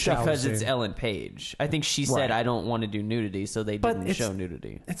 there was is a it's shower because it's scene. Ellen Page. I think she said, Right. "I don't want to do nudity," so they But didn't it's- show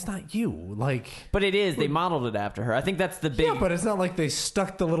nudity. It's not you, like. But it is. They modeled it after her. I think that's the big. Yeah, but it's not like they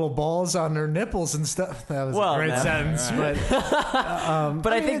stuck the little balls on her nipples and stuff. That was Well, a great no. sentence, but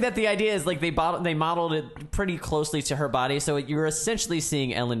But I think that the idea is like they modeled it pretty closely to her body, so you're essentially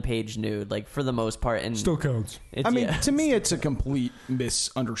seeing Ellen Page nude, like for the most part. And counts. it's, I mean, yeah. to me, it's a complete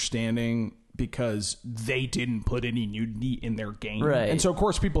misunderstanding because they didn't put any nudity in their game. Right. And so, of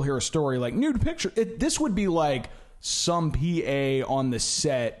course, people hear a story like nude picture. This would be like some PA on the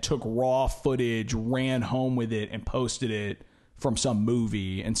set took raw footage, ran home with it, and posted it from some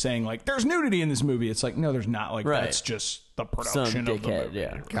movie and saying, like, there's nudity in this movie. It's like, no, there's not. Like, Right. that's just the Some production of the dickhead, movie.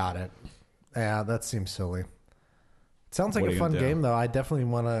 yeah. Got it. Yeah, that seems silly. Sounds like What a are you fun gonna do? game, though. I definitely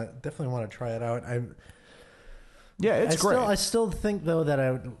want to try it out. Yeah, it's great. I still think though that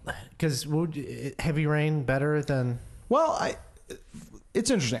I would, because Heavy Rain better than. Well, it's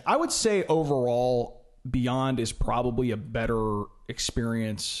interesting. I would say overall, Beyond is probably a better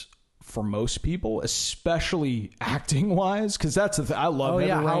experience for most people, especially acting wise, because that's the thing. I love. Oh Heavy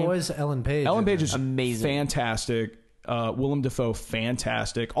yeah, Rain. how was Ellen Page? Ellen Page is Amazing. fantastic. Willem Dafoe,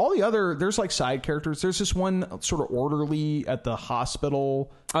 fantastic. All the other, there's like side characters. There's this one sort of orderly at the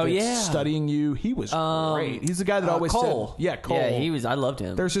hospital. Oh, that's yeah. studying you. He was great. He's the guy that always Cole. said, "Yeah, Cole." Yeah, he was. I loved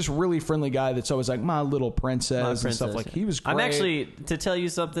him. There's this really friendly guy that's always like, "My little princess," and stuff Princess, like. yeah. He was great. I'm actually, to tell you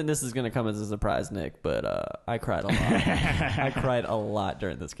something, this is going to come as a surprise, Nick, but I cried a lot. I cried a lot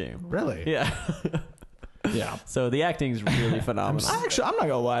during this game. Really? Yeah. Yeah. So the acting's really phenomenal. I'm not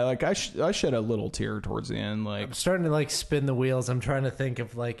gonna lie. Like I shed a little tear towards the end. Like I'm starting to like spin the wheels. I'm trying to think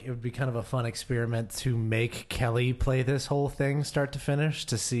of like it would be kind of a fun experiment to make Kelly play this whole thing start to finish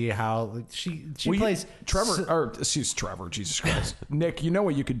to see how she plays Trevor. Trevor. Jesus Christ, Nick. You know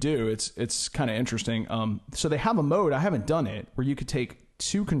what you could do? It's kind of interesting. So they have a mode. I haven't done it where you could take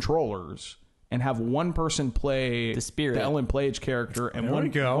two controllers and have one person play The Spirit. the Ellen Page character, and There we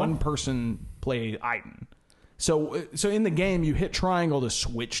go. one person play Aiden. So in the game, you hit triangle to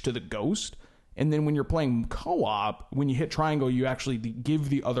switch to the ghost, and then when you're playing co-op, when you hit triangle, you actually give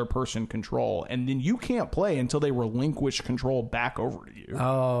the other person control, and then you can't play until they relinquish control back over to you.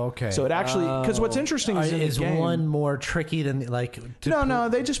 Oh, okay. So it actually, because what's interesting is, in the is game, one more tricky than like? no,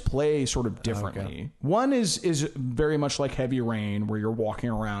 they just play sort of differently. One is very much like Heavy Rain, where you're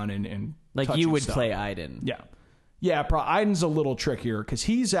walking around and like touching you would stuff. play Aiden. Yeah, Aiden's a little trickier because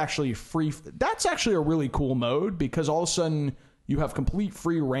he's actually free. That's actually a really cool mode because all of a sudden you have complete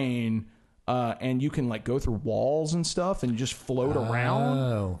free reign, and you can like go through walls and stuff and just float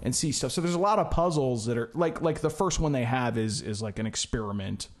around and see stuff. So there's a lot of puzzles that are like the first one they have is like an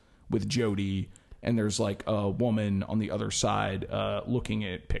experiment with Jody, and there's like a woman on the other side looking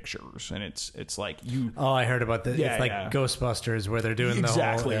at pictures, and it's like you. Oh, I heard about this. Yeah, It's like yeah. Ghostbusters where they're doing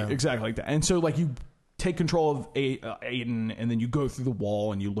exactly the whole, exactly like that. And so like you take control of Aiden, and then you go through the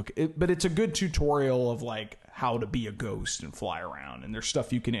wall and you look it, but it's a good tutorial of like how to be a ghost and fly around, and there's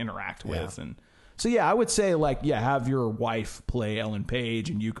stuff you can interact with. And so I would say like have your wife play Ellen Page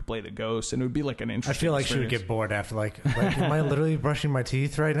and you could play the ghost, and it would be like an I interesting feel like she would experience. get bored after like am I literally brushing my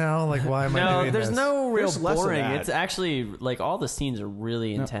teeth right now? Like why am I No, doing there's this? no real There's less of boring. that. It's actually like all the scenes are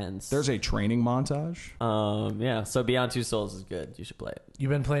really intense. There's a training montage. Yeah. So Beyond Two Souls is good. You should play it. You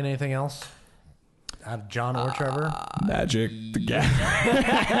been playing anything else? John or Trevor? Magic the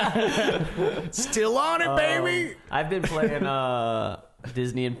Gathering. Still on it, baby. I've been playing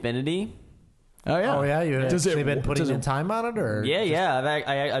Disney Infinity. Oh yeah. Oh yeah, you Does actually it- been putting does it- in time on it, or Yeah.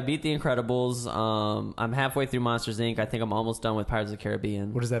 I beat The Incredibles. I'm halfway through Monsters Inc. I think I'm almost done with Pirates of the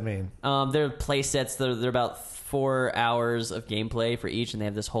Caribbean. What does that mean? They're play sets. They're about 4 hours of gameplay for each, and they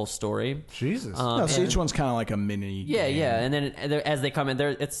have this whole story. Jesus. No, so and- each one's kind of like a mini. Yeah, game. yeah, and then as they come in,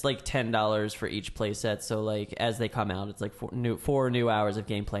 it's like $10 for each playset. So like as they come out, it's like 4 new hours of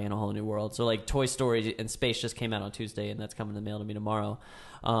gameplay in a whole new world. So like Toy Story and Space just came out on Tuesday, and that's coming in the mail to me tomorrow.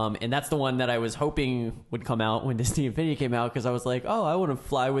 And that's the one that I was hoping would come out when Disney Infinity came out, because I was like, oh, I want to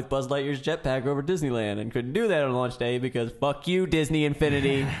fly with Buzz Lightyear's jetpack over Disneyland, and couldn't do that on launch day because fuck you, Disney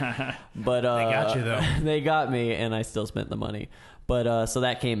Infinity. But They got you, though. They got me, and I still spent the money. But so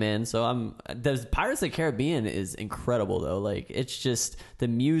that came in. So the Pirates of the Caribbean is incredible though. Like it's just the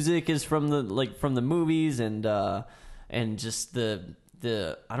music is from the movies, and just the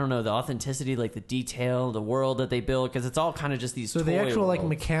I don't know, the authenticity, like the detail, the world that they build, because it's all kind of just these. So the toy actual like worlds.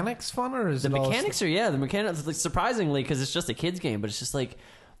 mechanics fun, or is The it all mechanics are the mechanics like, surprisingly, because it's just a kid's game, but it's just like,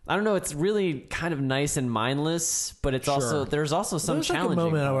 I don't know, it's really kind of nice and mindless, but it's also there's also some There's like a challenging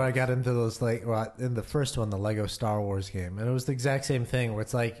moment where I parts. got into those in the first one, the Lego Star Wars game, and it was the exact same thing where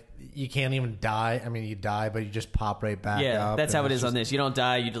it's like you can't even die. I mean, you die, but you just pop right back Yeah, up. that's how it and is it's on this. You don't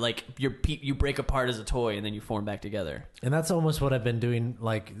die. You like you break apart as a toy and then you form back together. And that's almost what I've been doing.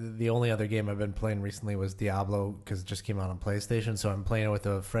 Like, the only other game I've been playing recently was Diablo, because it just came out on PlayStation. So I'm playing it with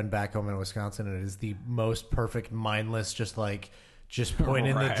a friend back home in Wisconsin, and it is the most perfect, mindless, just point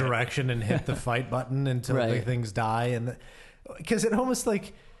in the Right. direction and hit the fight button until the Right. things die. And because it almost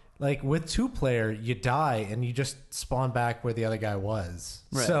like with 2-player, you die and you just spawn back where the other guy was.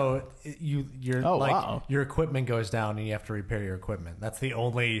 Right. So you're Oh, like wow. your equipment goes down and you have to repair your equipment. That's the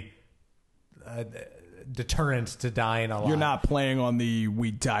only deterrent to dying a lot. You're not playing on the we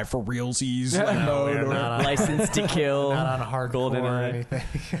die for realsies mode. we're Or, not on- License to kill. not on hardcore Golden or Eye. anything.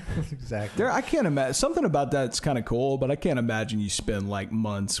 Exactly. there, I can't imagine something about that's kind of cool, but I can't imagine you spend like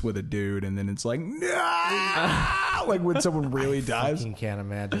months with a dude and then it's like, nah! Like when someone really dies. Fucking can't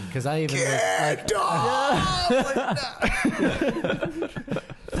imagine, because I even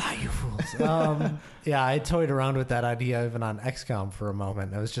you fools. Yeah, I toyed around with that idea even on XCOM for a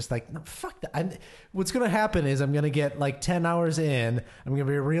moment. I was just like, no, fuck that. What's going to happen is I'm going to get like 10 hours in, I'm going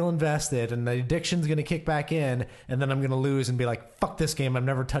to be real invested, and the addiction's going to kick back in, and then I'm going to lose and be like, fuck this game, I'm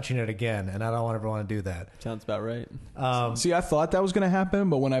never touching it again, and I don't ever want to do that. Sounds about right. See, I thought that was going to happen,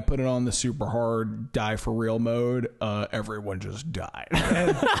 but when I put it on the super hard die for real mode, everyone just died.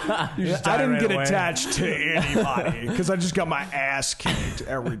 I didn't right get away. attached to anybody because I just got my ass kicked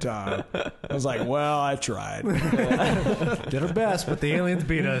every time. I was like, well, I tried. Did our best, but the aliens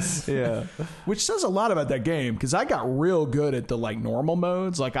beat us. Yeah. Which says a lot about that game because I got real good at the like normal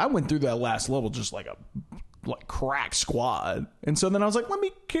modes. Like I went through that last level just like a crack squad. And so then I was like, let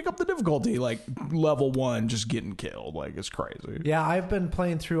me kick up the difficulty. Like level 1 just getting killed. Like it's crazy. Yeah, I've been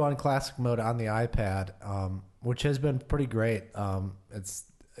playing through on classic mode on the iPad, which has been pretty great.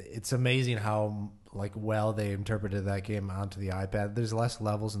 It's amazing how like well they interpreted that game onto the iPad. There's less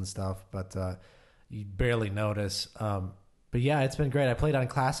levels and stuff, but you barely notice. But yeah, it's been great. I played on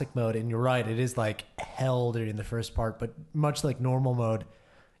classic mode, and you're right, it is like hell during the first part, but much like normal mode,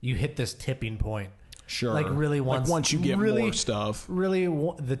 you hit this tipping point. Sure. Like really once you get more stuff. Really,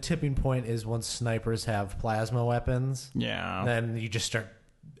 the tipping point is once snipers have plasma weapons. Yeah. Then you just start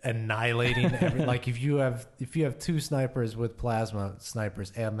annihilating like if you have 2 snipers with plasma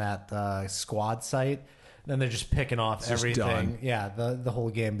snipers and that squad sight, then they're just picking off just everything. done. Yeah, the whole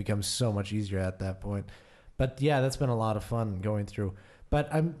game becomes so much easier at that point. But yeah, that's been a lot of fun going through. But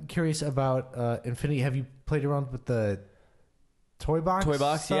I'm curious about Infinity. Have you played around with the Toy box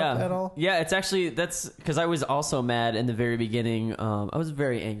stuff at all? Yeah, it's actually, that's because I was also mad in the very beginning. I was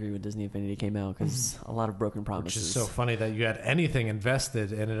very angry when Disney Infinity came out because a lot of broken Which promises. is so funny that you had anything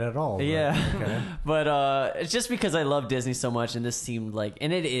invested in it at all. But, Yeah. okay. But it's just because I love Disney so much, and this seemed like,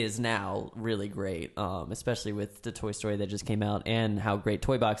 and it is now really great, especially with the Toy Story that just came out and how great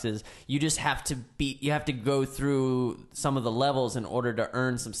Toy Box is. You just have to you have to go through some of the levels in order to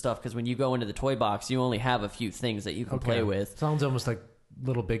earn some stuff, because when you go into the Toy Box, you only have a few things that you can play with. Sounds almost like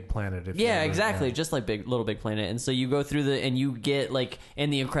Little Big Planet. If you Yeah, ever- exactly. yeah. Just like Little Big Planet. And so you go through and you get like in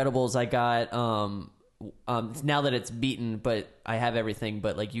The Incredibles, I got now that it's beaten, but I have everything.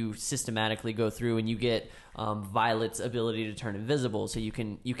 But like you systematically go through and you get Violet's ability to turn invisible, so you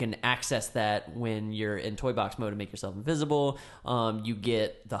can access that when you're in Toy Box mode to make yourself invisible. You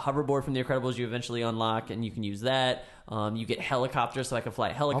get the hoverboard from The Incredibles you eventually unlock, and you can use that. You get helicopters, so I can fly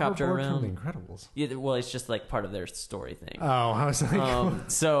a helicopter Hoverboard around. from The Incredibles. Yeah, well, it's just like part of their story thing. Oh, I was like, I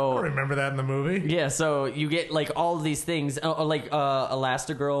So don't remember that in the movie. yeah, so you get like all of these things, like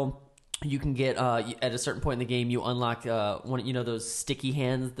Elastigirl. You can get at a certain point in the game, you unlock one, those sticky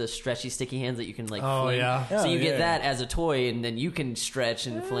hands, the stretchy sticky hands that you can like. Oh, fling. yeah. So you Oh, get yeah. that as a toy, and then you can stretch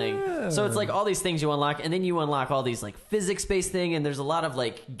and fling. So it's like all these things you unlock, and then you unlock all these like physics-based thing, and there's a lot of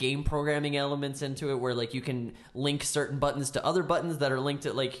like game programming elements into it, where like you can link certain buttons to other buttons that are linked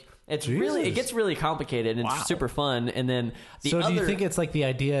to like. It Jesus. gets really complicated, and it's super fun. And then So do you think it's like the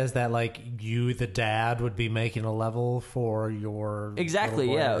idea is that like you, the dad, would be making a level for your Exactly,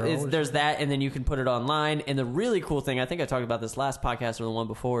 little boy yeah. or girl or There's that, and then you can put it online. And the really cool thing, I think I talked about this last podcast or the one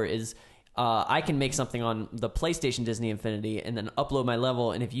before, is I can make something on the PlayStation Disney Infinity and then upload my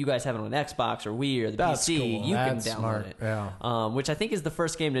level. And if you guys have it on Xbox or Wii or the That's PC, cool. you That's can download smart, it. yeah. Which I think is the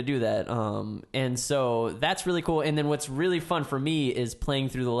first game to do that. And so that's really cool. And then what's really fun for me is playing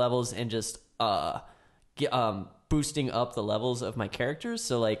through the levels and just boosting up the levels of my characters.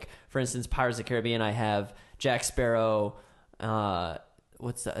 So like, for instance, Pirates of the Caribbean, I have Jack Sparrow,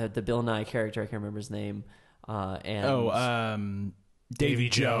 what's the Bill Nye character? I can't remember his name. And Davy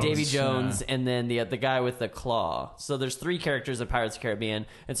Jones. Davy Jones, and then the guy with the claw. So there's 3 characters of Pirates of the Caribbean,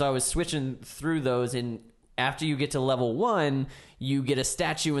 and so I was switching through those. And after you get to level 1, you get a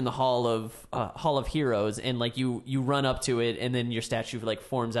statue in the Hall of Heroes, and like you run up to it, and then your statue like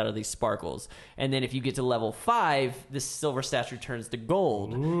forms out of these sparkles. And then if you get to level 5, this silver statue turns to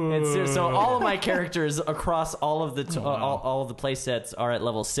gold. And so all of my characters across all of the all of the play sets are at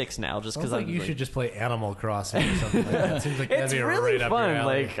level 6 now. Just because you should just play Animal Crossing or something like that. It seems like that'd it's be really right up your fun.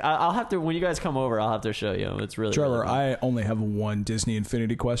 alley. Like I'll have to, when you guys come over, I'll have to show you. It's really Trevor, really fun. I only have one Disney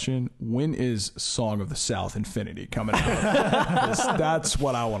Infinity question. When is Song of the South Infinity coming out? That's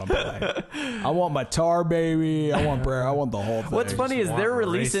what I want to play. I want my tar baby. I want the whole thing. What's funny is they're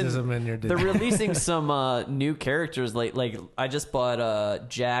releasing racism in your they're releasing some new characters. Like I just bought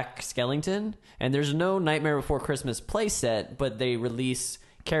Jack Skellington, and there's no Nightmare Before Christmas playset, but they release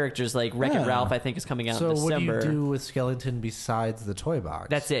characters like Wreck-It Ralph. I think is coming out So in what do December. you do with Skeleton besides the toy box?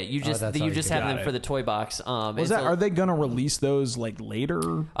 That's it. You just that's all you just have got them it. for the toy box. Was that? Are they gonna release those like later?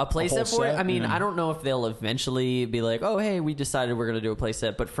 A playset for it? set? I mean, Yeah. I don't know if they'll eventually be like, oh, hey, we decided we're going to do a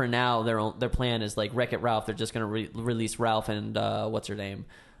playset. But for now, their plan is like Wreck-It Ralph. They're just going to release Ralph and what's her name?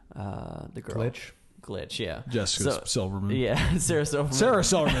 The girl. Glitch, yeah. Jessica Silverman. Yeah, Sarah Silverman. Sarah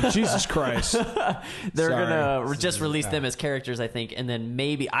Silverman. Jesus Christ. They're going to just release them as characters, I think. And then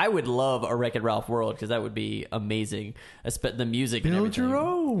maybe I would love a Wreck-It Ralph world because that would be amazing. The music and Build everything. your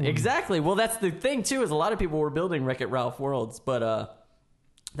own. Exactly. Well, that's the thing, too, is a lot of people were building Wreck-It Ralph worlds. But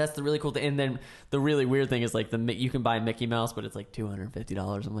that's the really cool thing. And then the really weird thing is like you can buy Mickey Mouse, but it's like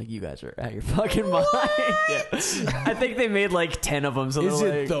 $250. I'm like, you guys are out of your fucking mind. Yeah. I think they made like 10 of them. So Is they're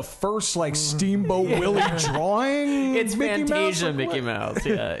it like, the first like Steamboat Willie drawing? it's Mickey Fantasia Mouse? Mickey Mouse.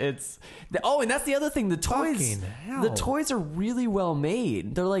 Yeah, it's and that's the other thing. The toys, Fucking hell. the toys are really well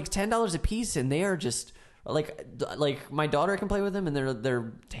made. They're like $10 a piece, and they are just like my daughter can play with them, and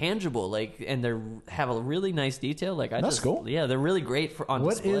they're tangible, like, and they have a really nice detail. Like That's cool. Yeah, they're really great on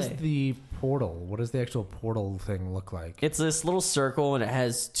What display. is the portal? What does the actual portal thing look like? It's this little circle, and it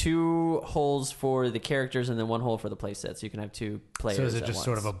has 2 holes for the characters and then 1 hole for the playset, so you can have 2 players. So is it at just once.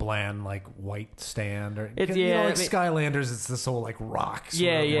 sort of a bland like white stand, or It's- you know, yeah, like I mean- Skylanders? It's this whole like rock. sort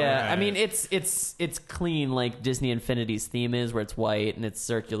Yeah, of, yeah. like- I mean, it's clean like Disney Infinity's theme is, where it's white and it's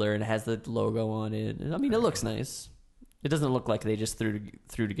circular and it has the logo on it. I mean, it looks nice. It doesn't look like they just threw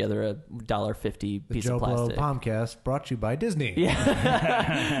together a $1.50 The piece Joe of Blow plastic. Podcast brought to you by Disney.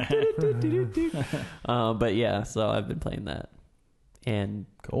 Yeah. But yeah, so I've been playing that, and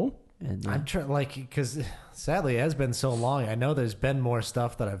Cool. I'm trying because sadly it has been so long. I know there's been more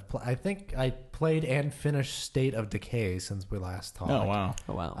stuff that I've I think I played and finished State of Decay since we last talked. Oh wow.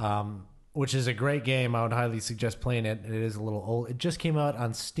 oh wow, Which is a great game. I would highly suggest playing it. It is a little old. It just came out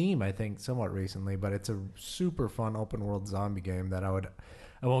on Steam, I think, somewhat recently, but it's a super fun open world zombie game that I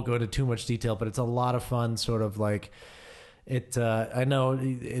won't go into too much detail, but it's a lot of fun, sort of like it. I know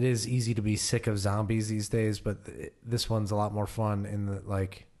it is easy to be sick of zombies these days, but this one's a lot more fun in the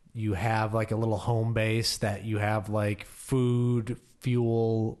like you have like a little home base that you have like food,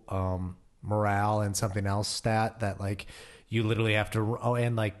 fuel, morale, and something else stat that like you literally have to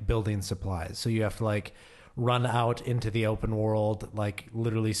and like building supplies. So you have to like run out into the open world, like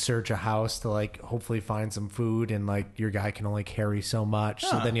literally search a house to like hopefully find some food, and like your guy can only carry so much.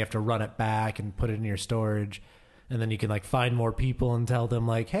 So then you have to run it back and put it in your storage. And then you can like find more people and tell them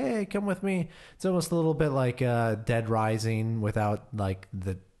like, hey, come with me. It's almost a little bit like Dead Rising without like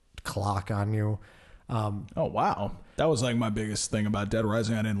the clock on you. Oh wow. That was like my biggest thing about Dead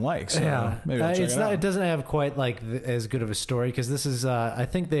Rising I didn't like. So maybe I'll check it's it not. out. It doesn't have quite like as good of a story because this is. I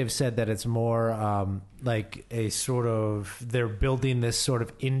think they've said that it's more like a sort of they're building this sort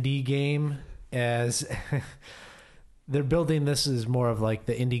of indie game as they're building this as more of like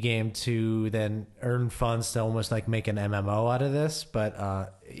the indie game to then earn funds to almost like make an MMO out of this. But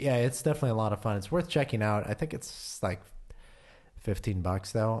yeah, it's definitely a lot of fun. It's worth checking out. I think it's like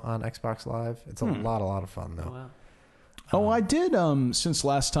 $15 though on Xbox Live. It's a lot of fun though. wow. Oh, I did. Since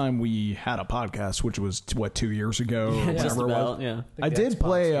last time we had a podcast, which was what 2 years ago, or Just whatever it was. about, yeah. I the did Xbox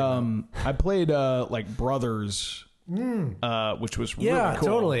play. came I played like Brothers, which was Yeah, really cool.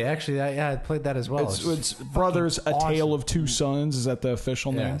 totally. Actually, I played that as well. It's Brothers: A awesome. Tale of Two Sons. Is that the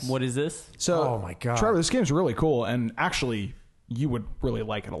official name? Yes. What is this? So, Oh my God. Trevor, this game's really cool, and actually, you would really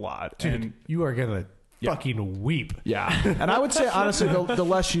like it a lot. Dude, And you are gonna fucking weep. yeah, and I would say honestly, the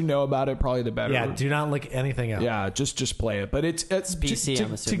less you know about it, probably the better. Yeah, do not look anything up. Yeah, just play it. But it's PC, I'm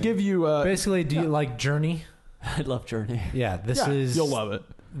to assuming. give you. Basically, do you like Journey? I love Journey. Yeah, this Yeah, is. you'll love it.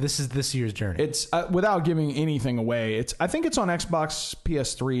 This is this year's journey. It's without giving anything away. I think it's on Xbox,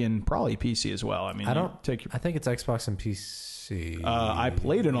 PS3, and probably PC as well. I mean, I don't take your. I think it's Xbox and PC. I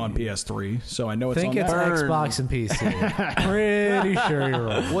played it on PS3, so I know it's I think on it's there. Xbox and PC. Pretty sure you're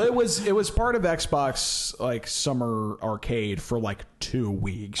right. Well, it was part of Xbox like Summer Arcade for like 2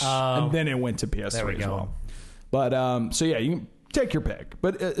 weeks, and then it went to PS3 as well. But so yeah, you can take your pick.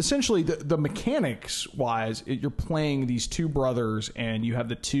 But essentially, the mechanics wise, you're playing these two brothers, and you have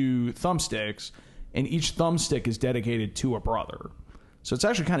the two thumbsticks, and each thumbstick is dedicated to a brother. So it's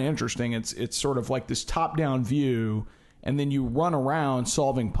actually kind of interesting. It's sort of like this top down view. And then you run around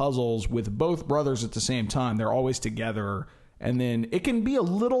solving puzzles with both brothers at the same time. They're always together. And then it can be a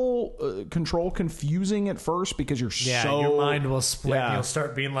little control confusing at first because you're so... your mind will split. Yeah. You'll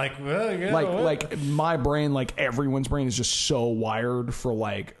start being like... Like my brain, like everyone's brain is just so wired for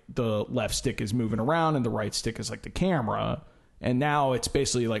like the left stick is moving around and the right stick is like the camera. And now it's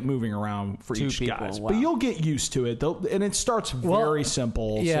basically like moving around for each people, guy. wow. But you'll get used to it. And it starts very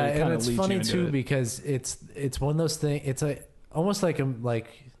simple. Yeah, so it and kinda it's leads funny you into too it. because it's one of those things. It's almost like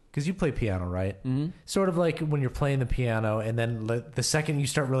because you play piano, right? Mm-hmm. Sort of like when you're playing the piano, and then the second you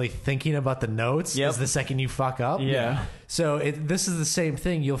start really thinking about the notes is the second you fuck up. Yeah. So this is the same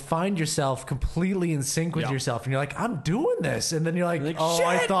thing. You'll find yourself completely in sync with yourself, and you're like, "I'm doing this," and then you're like, "Oh, shit!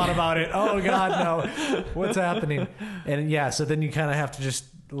 I thought about it. Oh God, no, what's happening?" And so then you kind of have to just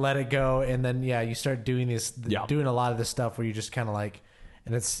let it go, and then you start doing doing a lot of this stuff where you just kind of like,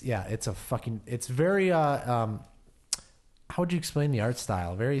 and it's very how would you explain the art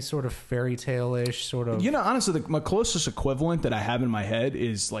style? Very sort of fairy tale-ish, sort of. Honestly, my closest equivalent that I have in my head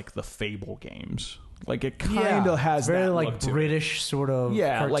is like the Fable games. Like it kind of has very that like look to British it. sort of.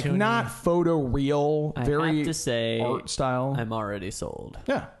 Yeah, like cartoony. not photo real. I Very have to say, art style. I'm already sold.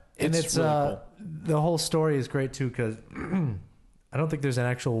 Yeah, And it's really cool. the whole story is great too because I don't think there's an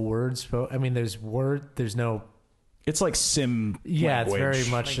actual word. I mean, there's no. It's like sim. Yeah, language. it's very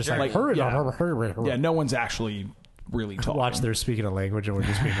much just like yeah, no one's actually really talking. Watch, they're speaking a language and we're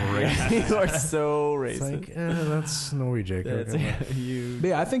just being racist. You are so It's racist. like that's Norwegian. But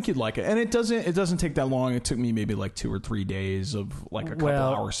yeah, I think you'd like it, and it doesn't take that long. It took me maybe like 2 or 3 days of like a couple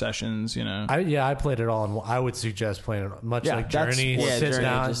hour sessions. I played it all, and I would suggest playing it much like that's Journey. what- Sit Journey,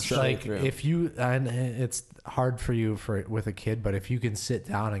 down, just straight like through. if you, and it's hard for you with a kid, but if you can sit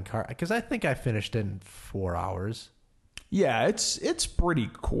down and because I think I finished it in 4 hours. Yeah, it's pretty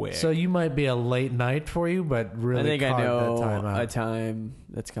quick. So you might be a late night for you, but really I think I carve know that time out. a time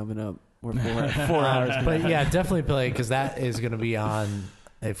that's coming up. We're 4 hours. But yeah, definitely play because that is going to be on.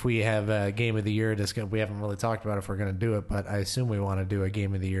 If we have a game of the year, we haven't really talked about if we're going to do it, but I assume we want to do a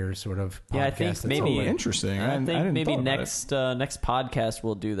game of the year sort of podcast. Yeah, I think that's maybe- open. interesting. I didn't think maybe thought about next podcast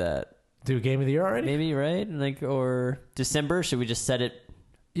we'll do that. Do a game of the year already. Maybe, right? Like, or December? Should we just set it?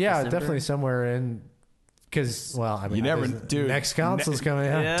 Yeah, December? definitely somewhere in. Because, well, I mean, You never- there's- dude, next console's coming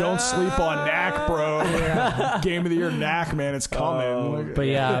out. Yeah. Don't sleep on Knack, bro. Game of the year Knack, man. It's coming. But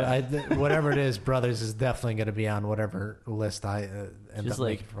yeah, whatever it is, Brothers is definitely going to be on whatever list I end Just up like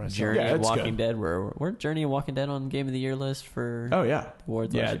making for myself. Journey Yeah, and it's Walking good. Dead. Weren't Journey and Walking Dead on Game of the Year list for Oh yeah,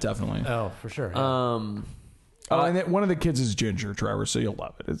 awards? yeah, last year? definitely. Oh, for sure. Yeah. And then one of the kids is Ginger, Trevor, so you'll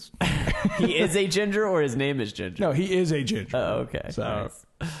love it. It's He is a ginger, or his name is Ginger? no, he is a Ginger. Oh, okay. So, Nice.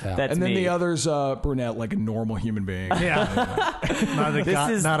 Yeah. That's and then me. the other's brunette, like a normal human being. Yeah.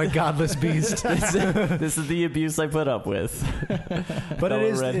 not a godless beast. This is the abuse I put up with. But Fellow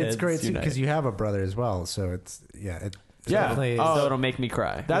it's redheads great unite. because you have a brother as well. So it's Yeah. definitely. So it'll make me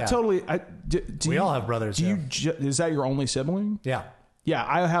cry. That Yeah. totally. Do We you- all have brothers, Do yeah. you? Is that your only sibling? yeah. Yeah,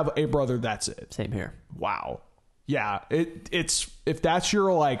 I have a brother. That's it. Same here. Wow. Yeah, it's if that's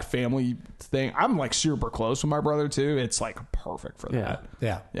your like family thing. I'm like super close with my brother too. It's like perfect for that.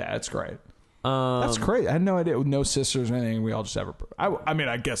 Yeah. Yeah, it's great. That's great. I had no idea. With no sisters or anything, we all just have a. I mean,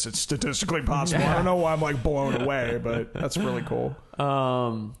 I guess it's statistically possible. I don't know why I'm like blown away, but that's really cool.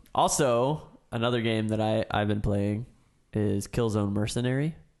 Also, another game that I've been playing is Killzone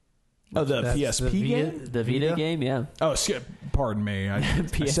Mercenary. Oh, the That's PSP the game. The Vita game, yeah. Oh, pardon me. I said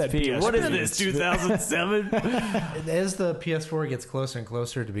PSP. PSP. What is this, 2007? As the PS4 gets closer and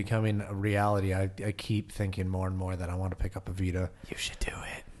closer to becoming a reality, I keep thinking more and more that I want to pick up a Vita. You should do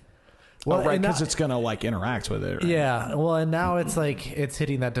it. Well, right, and because now- it's gonna like interact with it. Right? Yeah, well, and now it's like it's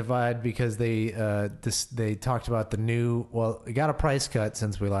hitting that divide because they talked about the new. Well, it got a price cut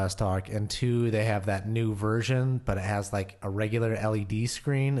since we last talked, and 2, they have that new version, but it has like a regular LED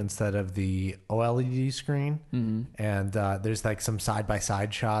screen instead of the OLED screen. Mm-hmm. And there's like some side by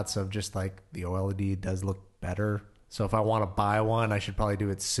side shots of just like the OLED does look better. So if I want to buy one, I should probably do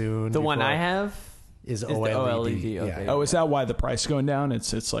it soon. The one before- I have? is the OLED. OLED, okay. Yeah, Oh, is that why the price is going down?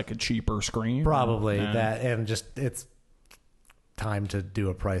 It's like a cheaper screen? probably Yeah. that, and just it's time to do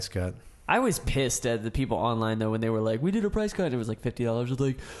a price cut. I was pissed at the people online though when they were like, "We did a price cut." And it was like $50. I was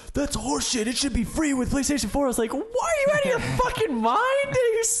like, "That's horseshit. It should be free with PlayStation 4." I was like, "Why are you out of your fucking mind? Do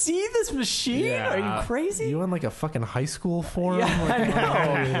you see this machine? Yeah. Are you crazy?" You on like a fucking high school forum? Yeah, Like,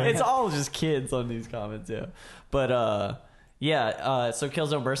 I know. It's all just kids on these comments, yeah. But so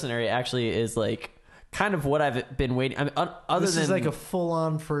Killzone Mercenary actually is like kind of what I've been waiting. I mean, other this than is like a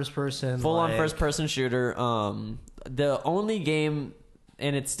full-on first-person, full-on first-person shooter. The only game,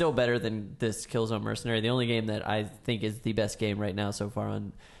 and it's still better than this Killzone Mercenary. The only game that I think is the best game right now so far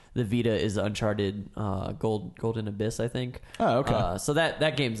on the Vita is Uncharted Golden Abyss, I think. Oh, okay. So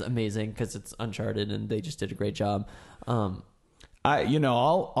that game's amazing because it's Uncharted and they just did a great job.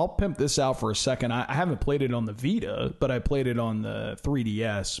 I'll pimp this out for a second. I haven't played it on the Vita, but I played it on the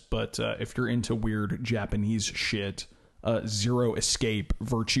 3DS. But if you're into weird Japanese shit, Zero Escape,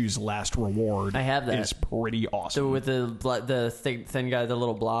 Virtue's Last Reward, I have that. is pretty awesome. So with the thin guy, the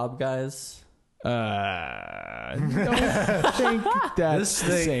little blob guys. I don't think that's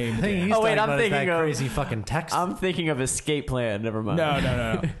the same thing thing. he's Oh, wait, talking I'm about is thinking that of- crazy fucking text. I'm thinking of Escape Plan. Never mind.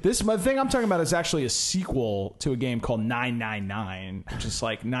 No. The thing I'm talking about is actually a sequel to a game called 999, which is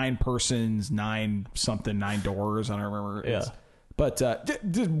like 9 persons, 9 doors. I don't remember. Yeah. But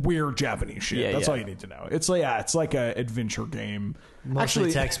weird Japanese shit. Yeah, That's yeah. all you need to know. It's like an adventure game.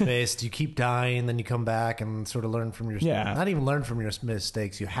 Mostly text-based. You keep dying, then you come back and sort of learn from your not even learn from your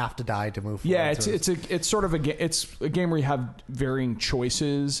mistakes. You have to die to move forward. Yeah, it's sort of it's a game where you have varying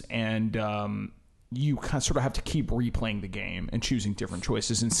choices, and you kind of sort of have to keep replaying the game and choosing different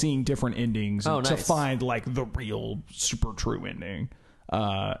choices and seeing different endings to nice. find like the real super true ending.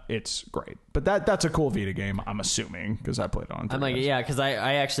 It's great, but that's a cool Vita game, I'm assuming, because I played it on 3DS. I'm like, yeah, because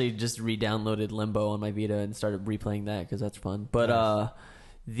I actually just re-downloaded Limbo on my Vita and started replaying that because that's fun. But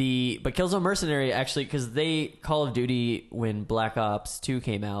but Killzone Mercenary actually, because Call of Duty, when Black Ops 2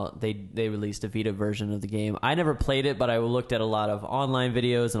 came out, they released a Vita version of the game. I never played it, but I looked at a lot of online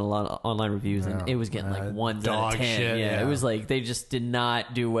videos and a lot of online reviews, and it was getting like 1s out of 10. shit, It was like they just did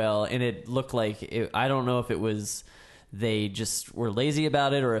not do well, and it looked like I don't know if it was they just were lazy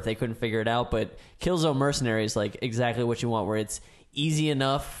about it or if they couldn't figure it out, but Killzone Mercenary is like exactly what you want, where it's easy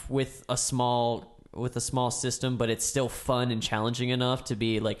enough with a small system, but it's still fun and challenging enough to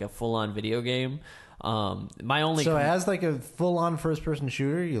be like a full-on video game. As like a full-on first-person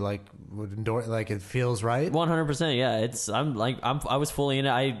shooter, you like would endorse, like it feels right. 100%, yeah. I was fully in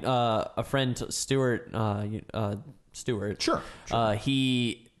it. A friend Stuart, Sure.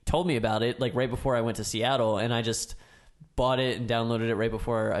 he told me about it like right before I went to Seattle, and I just bought it and downloaded it right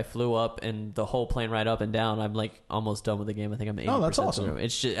before I flew up, and the whole plane ride up and down, I'm like almost done with the game. I think I'm 80%. Oh, that's awesome. through.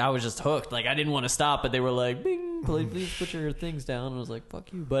 It's just, I was just hooked. Like I didn't want to stop, but they were like, "Bing, please put your things down." And I was like,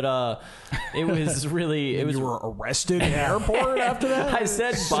 "Fuck you." But it was really You were arrested in the airport after that? I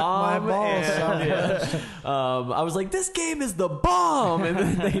said bomb. my balls. and, I was like, "This game is the bomb," and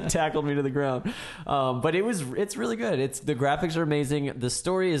then they tackled me to the ground. But it's really good. The graphics are amazing. The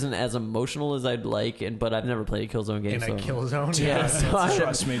story isn't as emotional as I'd like, but I've never played a Killzone game. In a Killzone, Yeah, so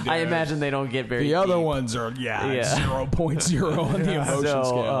Trust me, dude. I imagine they don't get very. The other deep. ones are, Yeah. 0.0 on the emotion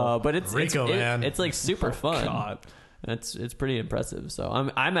scale. But it's Rico, man. it's like super fun. God. It's pretty impressive. So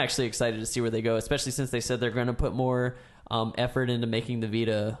I'm actually excited to see where they go, especially since they said they're going to put more effort into making the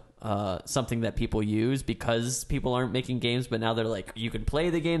Vita something that people use, because people aren't making games, but now they're like, you can play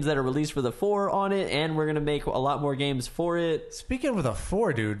the games that are released for the 4 on it, and we're going to make a lot more games for it. Speaking of the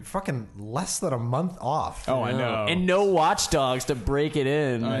 4, dude, fucking less than a month off. Oh, I know. And no Watch Dogs to break it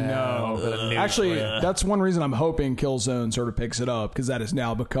in. I know. Actually, that's one reason I'm hoping Killzone sort of picks it up, because that has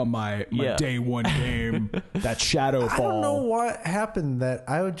now become my day one game. That Shadowfall. I don't know what happened that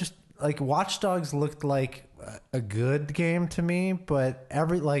I would just like Watch Dogs looked like a good game to me, but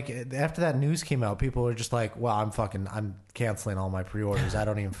after that news came out, people were just like, well, I'm canceling all my pre-orders. I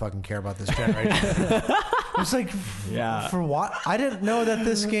don't even fucking care about this generation. It's like, for what? I didn't know that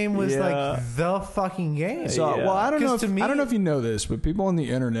this game was like the fucking game. So, well, I don't know. To me, I don't know if you know this, but people on the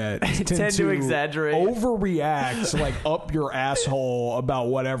internet tend to exaggerate, overreact, like up your asshole about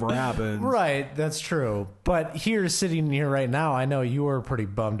whatever happens. Right, that's true. But sitting here right now, I know you were pretty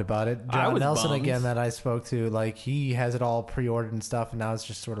bummed about it. I John was Nelson bummed. again that I spoke to, like he has it all pre-ordered and stuff, and now it's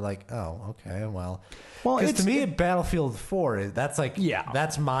just sort of like, oh, okay, well. Well, Because to me, Battlefield 4, that's like, Yeah.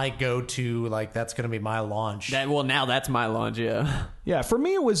 that's my go-to, like that's going to be my launch launch. Now that's my launch. Yeah. Yeah, for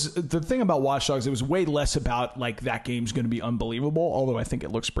me, it was the thing about Watch Dogs. It was way less about like that game's going to be unbelievable, although I think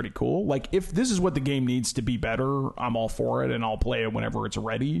it looks pretty cool. Like if this is what the game needs to be better, I'm all for it and I'll play it whenever it's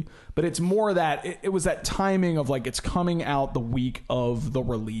ready. But it's more that it was that timing of like it's coming out the week of the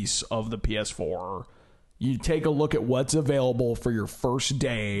release of the PS4. You take a look at what's available for your first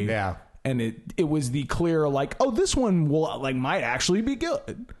day. Yeah. And it was the clear like, oh, this one will like might actually be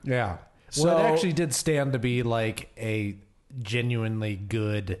good. Yeah. So Well, it actually did stand to be like a genuinely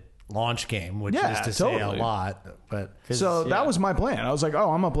good launch game, which Yeah, is to say a totally. lot. But So that was my plan. I was like,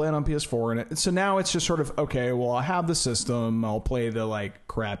 oh, I'm going to play it on PS4. And so now it's just sort of, okay, well, I have the system. I'll play the like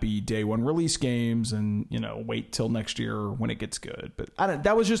crappy day one release games and, wait till next year when it gets good. But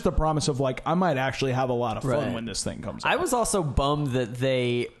that was just the promise of like, I might actually have a lot of fun Right. when this thing comes out. I was also bummed that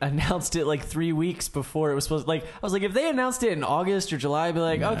they announced it like 3 weeks before it was supposed. Like I was like, if they announced it in August or July, I'd be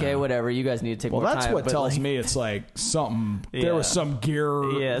like, okay, whatever. You guys need to take well, more that's time. what But, tells like, me it's like something, Yeah. there was some gear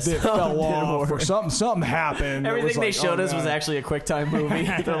Yeah, that something fell didn't off or work. something happened. It was Everything they like, showed oh, us was God. actually a QuickTime movie.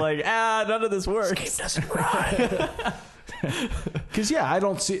 They're like, none of this works. Because I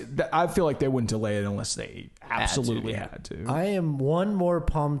don't see. I feel like they wouldn't delay it unless they absolutely yeah. had to. I am one more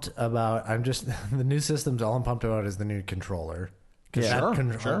pumped about. I'm just the new systems. All I'm pumped about is the new controller. 'Cause Yeah.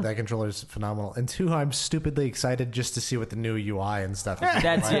 that, Sure. that controller is phenomenal. And two, I'm stupidly excited just to see what the new UI and stuff is.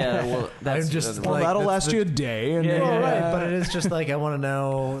 That's like. Well, that's I'm just well, like, that'll that's last the- you a day. And Yeah, then, Well, right, but it is just like I want to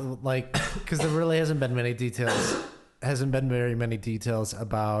know, like, because there really hasn't been many details. Hasn't been very many details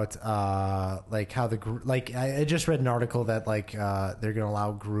about like how I just read an article that like they're gonna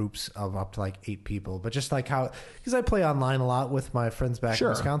allow groups of up to like 8 people, but just like how, because I play online a lot with my friends back Sure.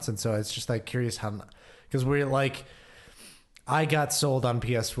 in Wisconsin, so it's just like curious how, because we're like, I got sold on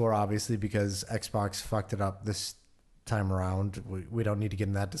PS4 obviously because Xbox fucked it up this time around. We don't need to get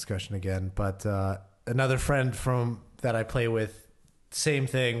in that discussion again, but another friend from that I play with, same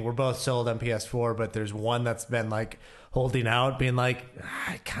thing. We're both sold on PS4, but there's one that's been like holding out, being like,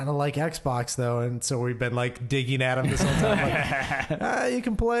 I kind of like Xbox though, and so we've been like digging at him this whole time. Like, you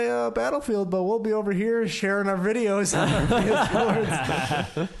can play Battlefield, but we'll be over here sharing our videos on our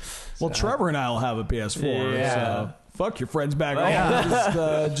PS4s. well, Trevor and I will have a PS4. Yeah. So fuck your friends back home.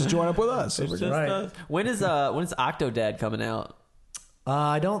 Yeah. Just join up with us. Right. when is Octodad coming out?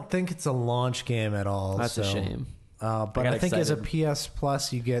 I don't think it's a launch game at all. That's a so, shame. But got I think as a excited. PS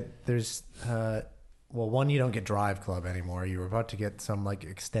Plus, you get one, you don't get Drive Club anymore. You were about to get some like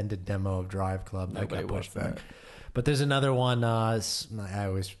extended demo of Drive Club that Nobody got pushed wants back. But there's another one.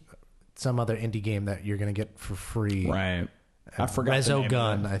 Some other indie game that you're gonna get for free. Right. I forgot the name of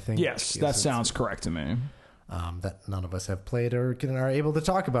Resogun, it. I think. Yes, that sounds correct to me. that none of us have played or are able to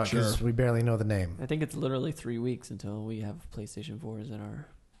talk about because Sure. we barely know the name. I think it's literally 3 weeks until we have PlayStation 4s in our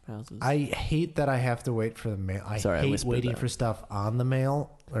houses. I hate that I have to wait for the mail. I Sorry, I hate whispered waiting that. for stuff on the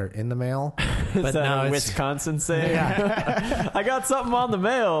mail or in the mail. Is But that now a it's Wisconsin saying? yeah, I got something on the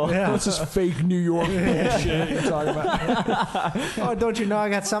mail. yeah. What's this fake New York bullshit you're talking about? Oh, don't you know I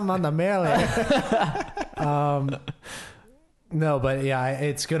got something on the mail? No, but yeah,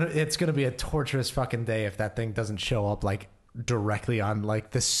 it's gonna be a torturous fucking day if that thing doesn't show up like directly on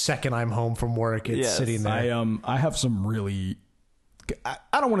like the second I'm home from work. It's Yes, sitting there. I have some really, I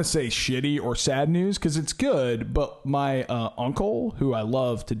don't want to say shitty or sad news because it's good, but my uncle, who I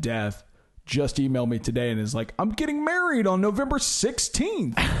love to death, just emailed me today and is like, I'm getting married on November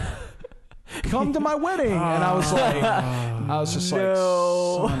 16th. Come to my wedding. And I was just like,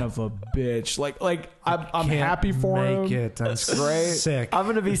 son of a bitch. Like I'm Can't happy for him. make it. I'm That's great. sick. I'm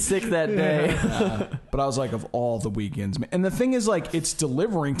gonna be sick that day. But I was like, of all the weekends, man. And the thing is, like, it's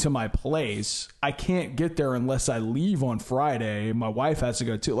delivering to my place. I can't get there unless I leave on Friday. My wife has to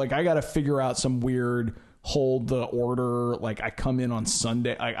go too. Like, I got to figure out some weird hold the order. Like, I come in on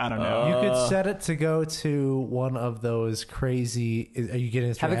Sunday. I don't know. You could set it to go to one of those crazy. Are you getting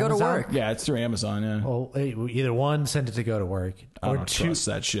it through Have it go to Amazon? work. Yeah, it's through Amazon. Yeah, Well, either one, send it to go to work, I or don't two. trust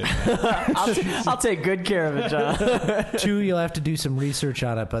that shit. I'll take good care of it, John. Two, you'll have to do some research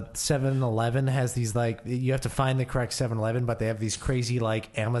on it. But 7-Eleven has these like you have to find the correct 7-Eleven, but they have these crazy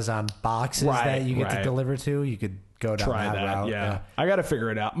like Amazon boxes Right, that you get to right. deliver to. You could go down Try that. route. Yeah. I got to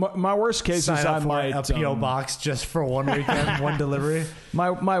figure it out. My worst case Sign is up I for might a PO box just for one weekend, one delivery.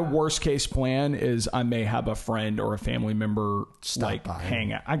 My worst case plan is I may have a friend or a family member Stop by.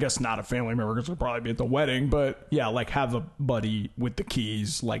 hang out. I guess not a family member because we'll probably be at the wedding, but yeah, like have a buddy with the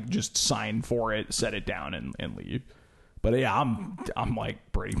keys, like just sign for it, set it down, and leave. But yeah, I'm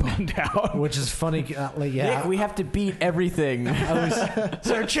like pretty bummed out. Which is funny. Like, yeah, Nick, we have to beat everything. it's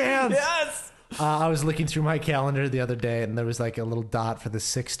our chance. Yes. I was looking through my calendar the other day, and there was like a little dot for the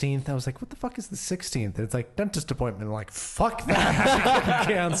 16th. I was like, "What the fuck is the 16th?" And it's like dentist appointment. I'm like, "Fuck that!"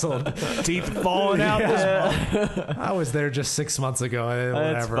 Canceled. Teeth falling out. I was there just 6 months ago.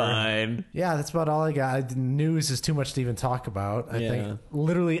 Whatever. That's fine. Yeah, that's about all I got. News is too much to even talk about. I think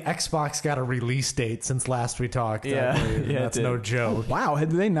literally Xbox got a release date since last we talked. Yeah. I believe. Yeah, it That's did. no joke. Wow,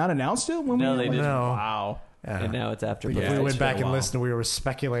 had they not announced it? When No, we they were- didn't. No. Wow. Yeah. And now it's after. If we birthday. went back and wow. listened, we were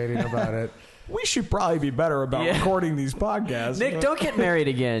speculating about it. We should probably be better about Yeah. recording these podcasts. Nick, don't get married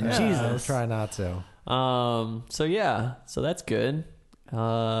again. I'll Jesus. try not to. So that's good.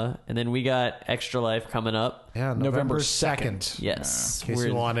 And then we got Extra Life coming up. Yeah, November November 2nd. 2nd. Yes. In case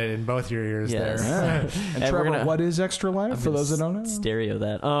you want it in both your ears Yes. there. Yeah. And we're Trevor, gonna- what is Extra Life for those that don't know? Stereo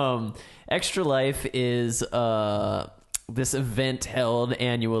that. Extra Life is this event held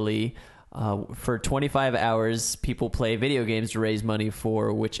annually. For 25 hours, people play video games to raise money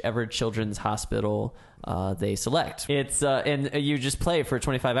for whichever children's hospital they select. It's and you just play for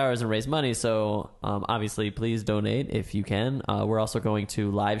 25 hours and raise money. So obviously, please donate if you can. We're also going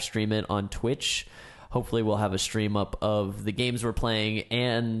to live stream it on Twitch. Hopefully, we'll have a stream up of the games we're playing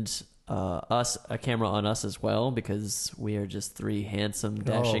and a camera on us as well, because we are just three handsome,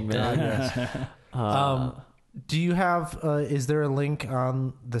 dashing God, men. yes. Do you have, is there a link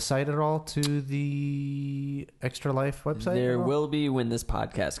on the site at all to the Extra Life website? There at all? will be when this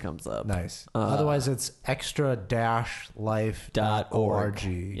podcast comes up. Nice. Otherwise, it's extra-life.org.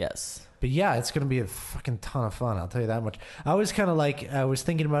 Yes. But yeah, it's going to be a fucking ton of fun. I'll tell you that much. I was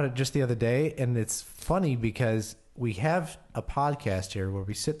thinking about it just the other day, and it's funny because we have a podcast here where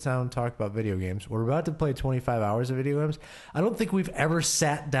we sit down and talk about video games. We're about to play 25 hours of video games. I don't think we've ever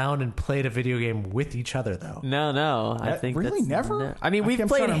sat down and played a video game with each other, though. No. I think really? that's Never? I mean, we've I'm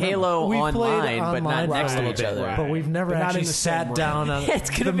played trying to Halo We've online, played but not online next for a to little each bit, other. But we've never But not actually in the same sat down on It's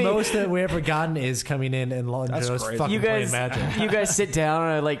gonna the be- most that we ever gotten is coming in and just crazy. fucking You guys, playing Magic. you guys sit down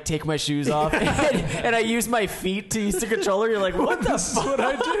and I like take my shoes off and I use my feet to use the controller. You're like, what the fuck? What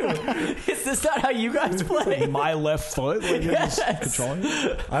I do? Is this not how you guys play? My left foot, like Yes. controlling.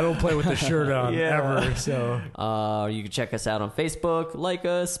 I don't play with the shirt on Yeah. ever, so You can check us out on Facebook, like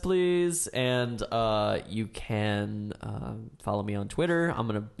us, please, and you can follow me on Twitter. I'm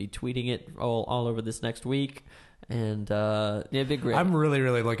gonna be tweeting it all over this next week, and it'd be great. I'm really,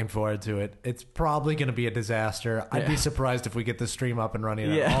 really looking forward to it. It's probably going to be a disaster. I'd be surprised if we get the stream up and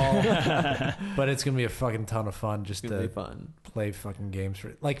running at all. But it's going to be a fucking ton of fun just It'll to be fun. play fucking games.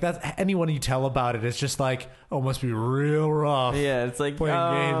 Like, that's anyone you tell about it, it's just like, oh, it must be real rough. Yeah, it's like Playing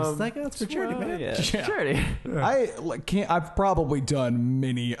games. It's like, oh, it's for charity, well, man. Yeah, Yeah. charity. I've probably done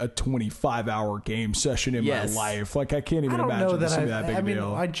many a 25-hour game session in Yes. my life. Like, I can't even I don't imagine know this that would be that big I mean,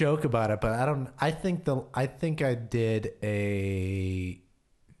 deal. I joke about it, but I don't. I think I did a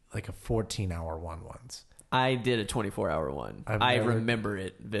 14-hour one once. I did a 24-hour one. I've I never- remember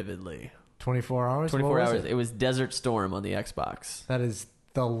it vividly. 24 hours. 24 What was hours. It? It was Desert Storm on the Xbox. That is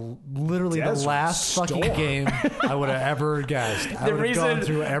literally the Desert last fucking Storm. game I would have ever guessed. I The would have gone reason-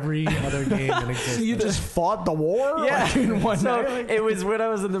 through every other game in So you existence. just fought the war? Yeah. Like, in one So night? it was when I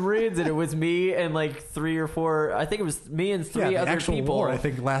was in the Marines, and it was me and like 3 or 4. I think it was me and three the other actual people. war, I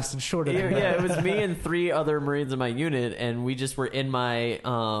think, lasted shorter Yeah, than that. it was me and 3 other Marines in my unit, and we just were in my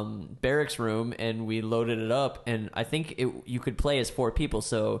barracks room, and we loaded it up. And I think you could play as 4 people,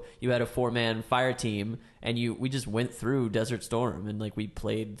 so you had a 4-man fire team, and we just went through Desert Storm, and like we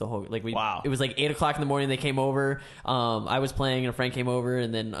played the whole Wow. It was like 8:00 in the morning. They came over. I was playing, and a friend came over,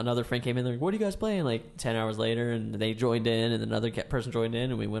 and then another friend came in. They're like, "What are you guys playing?" Like 10 hours later, and they joined in, and another person joined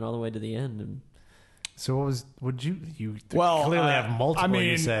in, and we went all the way to the end. And So would you Well, clearly have multiple, I mean,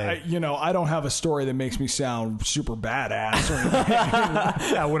 you say. I don't have a story that makes me sound super badass or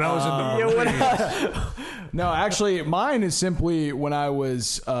anything. Yeah, when I was in the Marines. No, actually, mine is simply when I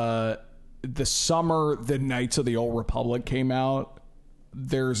was the summer the Knights of the Old Republic came out.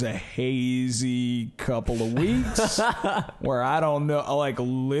 There's a hazy couple of weeks where I don't know, like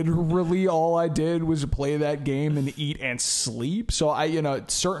literally all I did was play that game and eat and sleep. So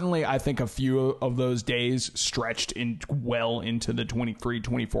certainly I think a few of those days stretched well into the 23,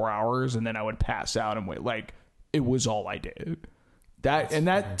 24 hours, and then I would pass out and wait. Like, it was all I did.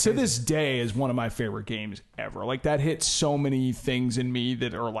 That to this day is one of my favorite games ever. Like, that hit so many things in me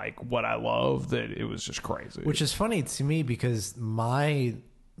that are like what I love, that it was just crazy. Which is funny to me because my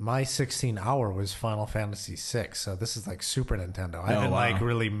 16-hour was Final Fantasy VI, so this is like Super Nintendo. I haven't like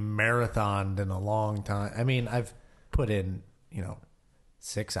really marathoned in a long time. I mean, I've put in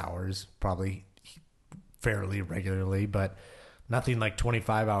 6 hours probably fairly regularly, but nothing like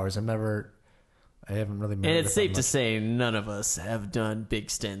 25 hours. I haven't really. And it's safe to say none of us have done big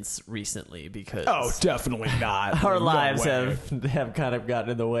stints recently because definitely not. our No lives way. have kind of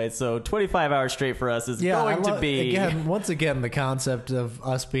gotten in the way. So 25 hours straight for us is going to be once again the concept of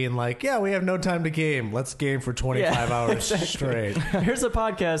us being like, yeah, we have no time to game. Let's game for 25 hours straight. Here's a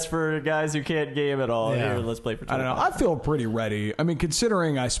podcast for guys who can't game at all. Yeah. Here, let's play for 25. I don't know. I feel pretty ready. I mean,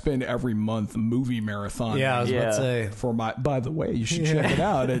 considering I spend every month movie marathon. Yeah, I was about to Yeah. say. For my, by the way, you should check it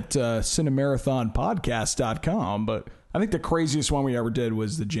out at cinemarathonpodcast.com. But I think the craziest one we ever did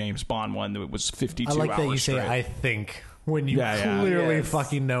was the James Bond one that was 52 I like hours that you say straight. I think when you Yeah. clearly Yes.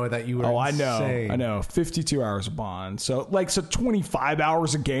 fucking know that you were Oh, insane. I know. 52 hours of Bond. So 25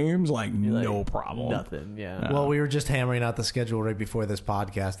 hours of games, no problem. Nothing. Yeah. Well, we were just hammering out the schedule right before this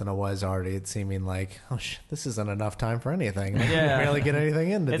podcast, and I was already seeming like, oh, this isn't enough time for anything. I Yeah. barely get anything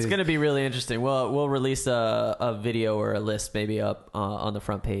into It's these. going to be really interesting. We'll release a video or a list maybe up on the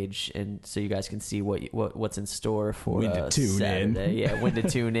front page, and so you guys can see what's in store for When to tune in. Saturday. Yeah, when to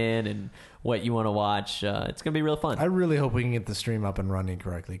tune in and what you want to watch. It's going to be real fun. I really hope we can get the stream up and running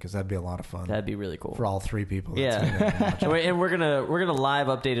correctly because that'd be a lot of fun That'd be really cool. for all three people. that Yeah, tune in and watch. and we're gonna live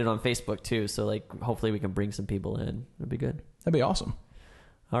update it on Facebook too. So hopefully we can bring some people in. It'd be good. That'd be awesome.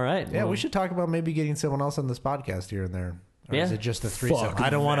 All right. Yeah, well, we should talk about maybe getting someone else on this podcast here and there. Or is Yeah. it just the three? Fuck I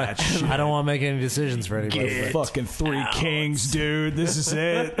don't want that to. shit. I don't want to make any decisions for anybody. but- Fucking three kings, dude. This is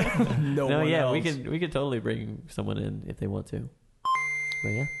it. No No, one yeah, else. we could totally bring someone in if they want to. But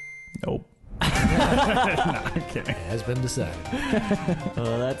yeah. Nope. Has been decided.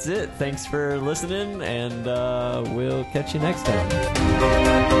 Well, that's it. Thanks for listening, and we'll catch you next time.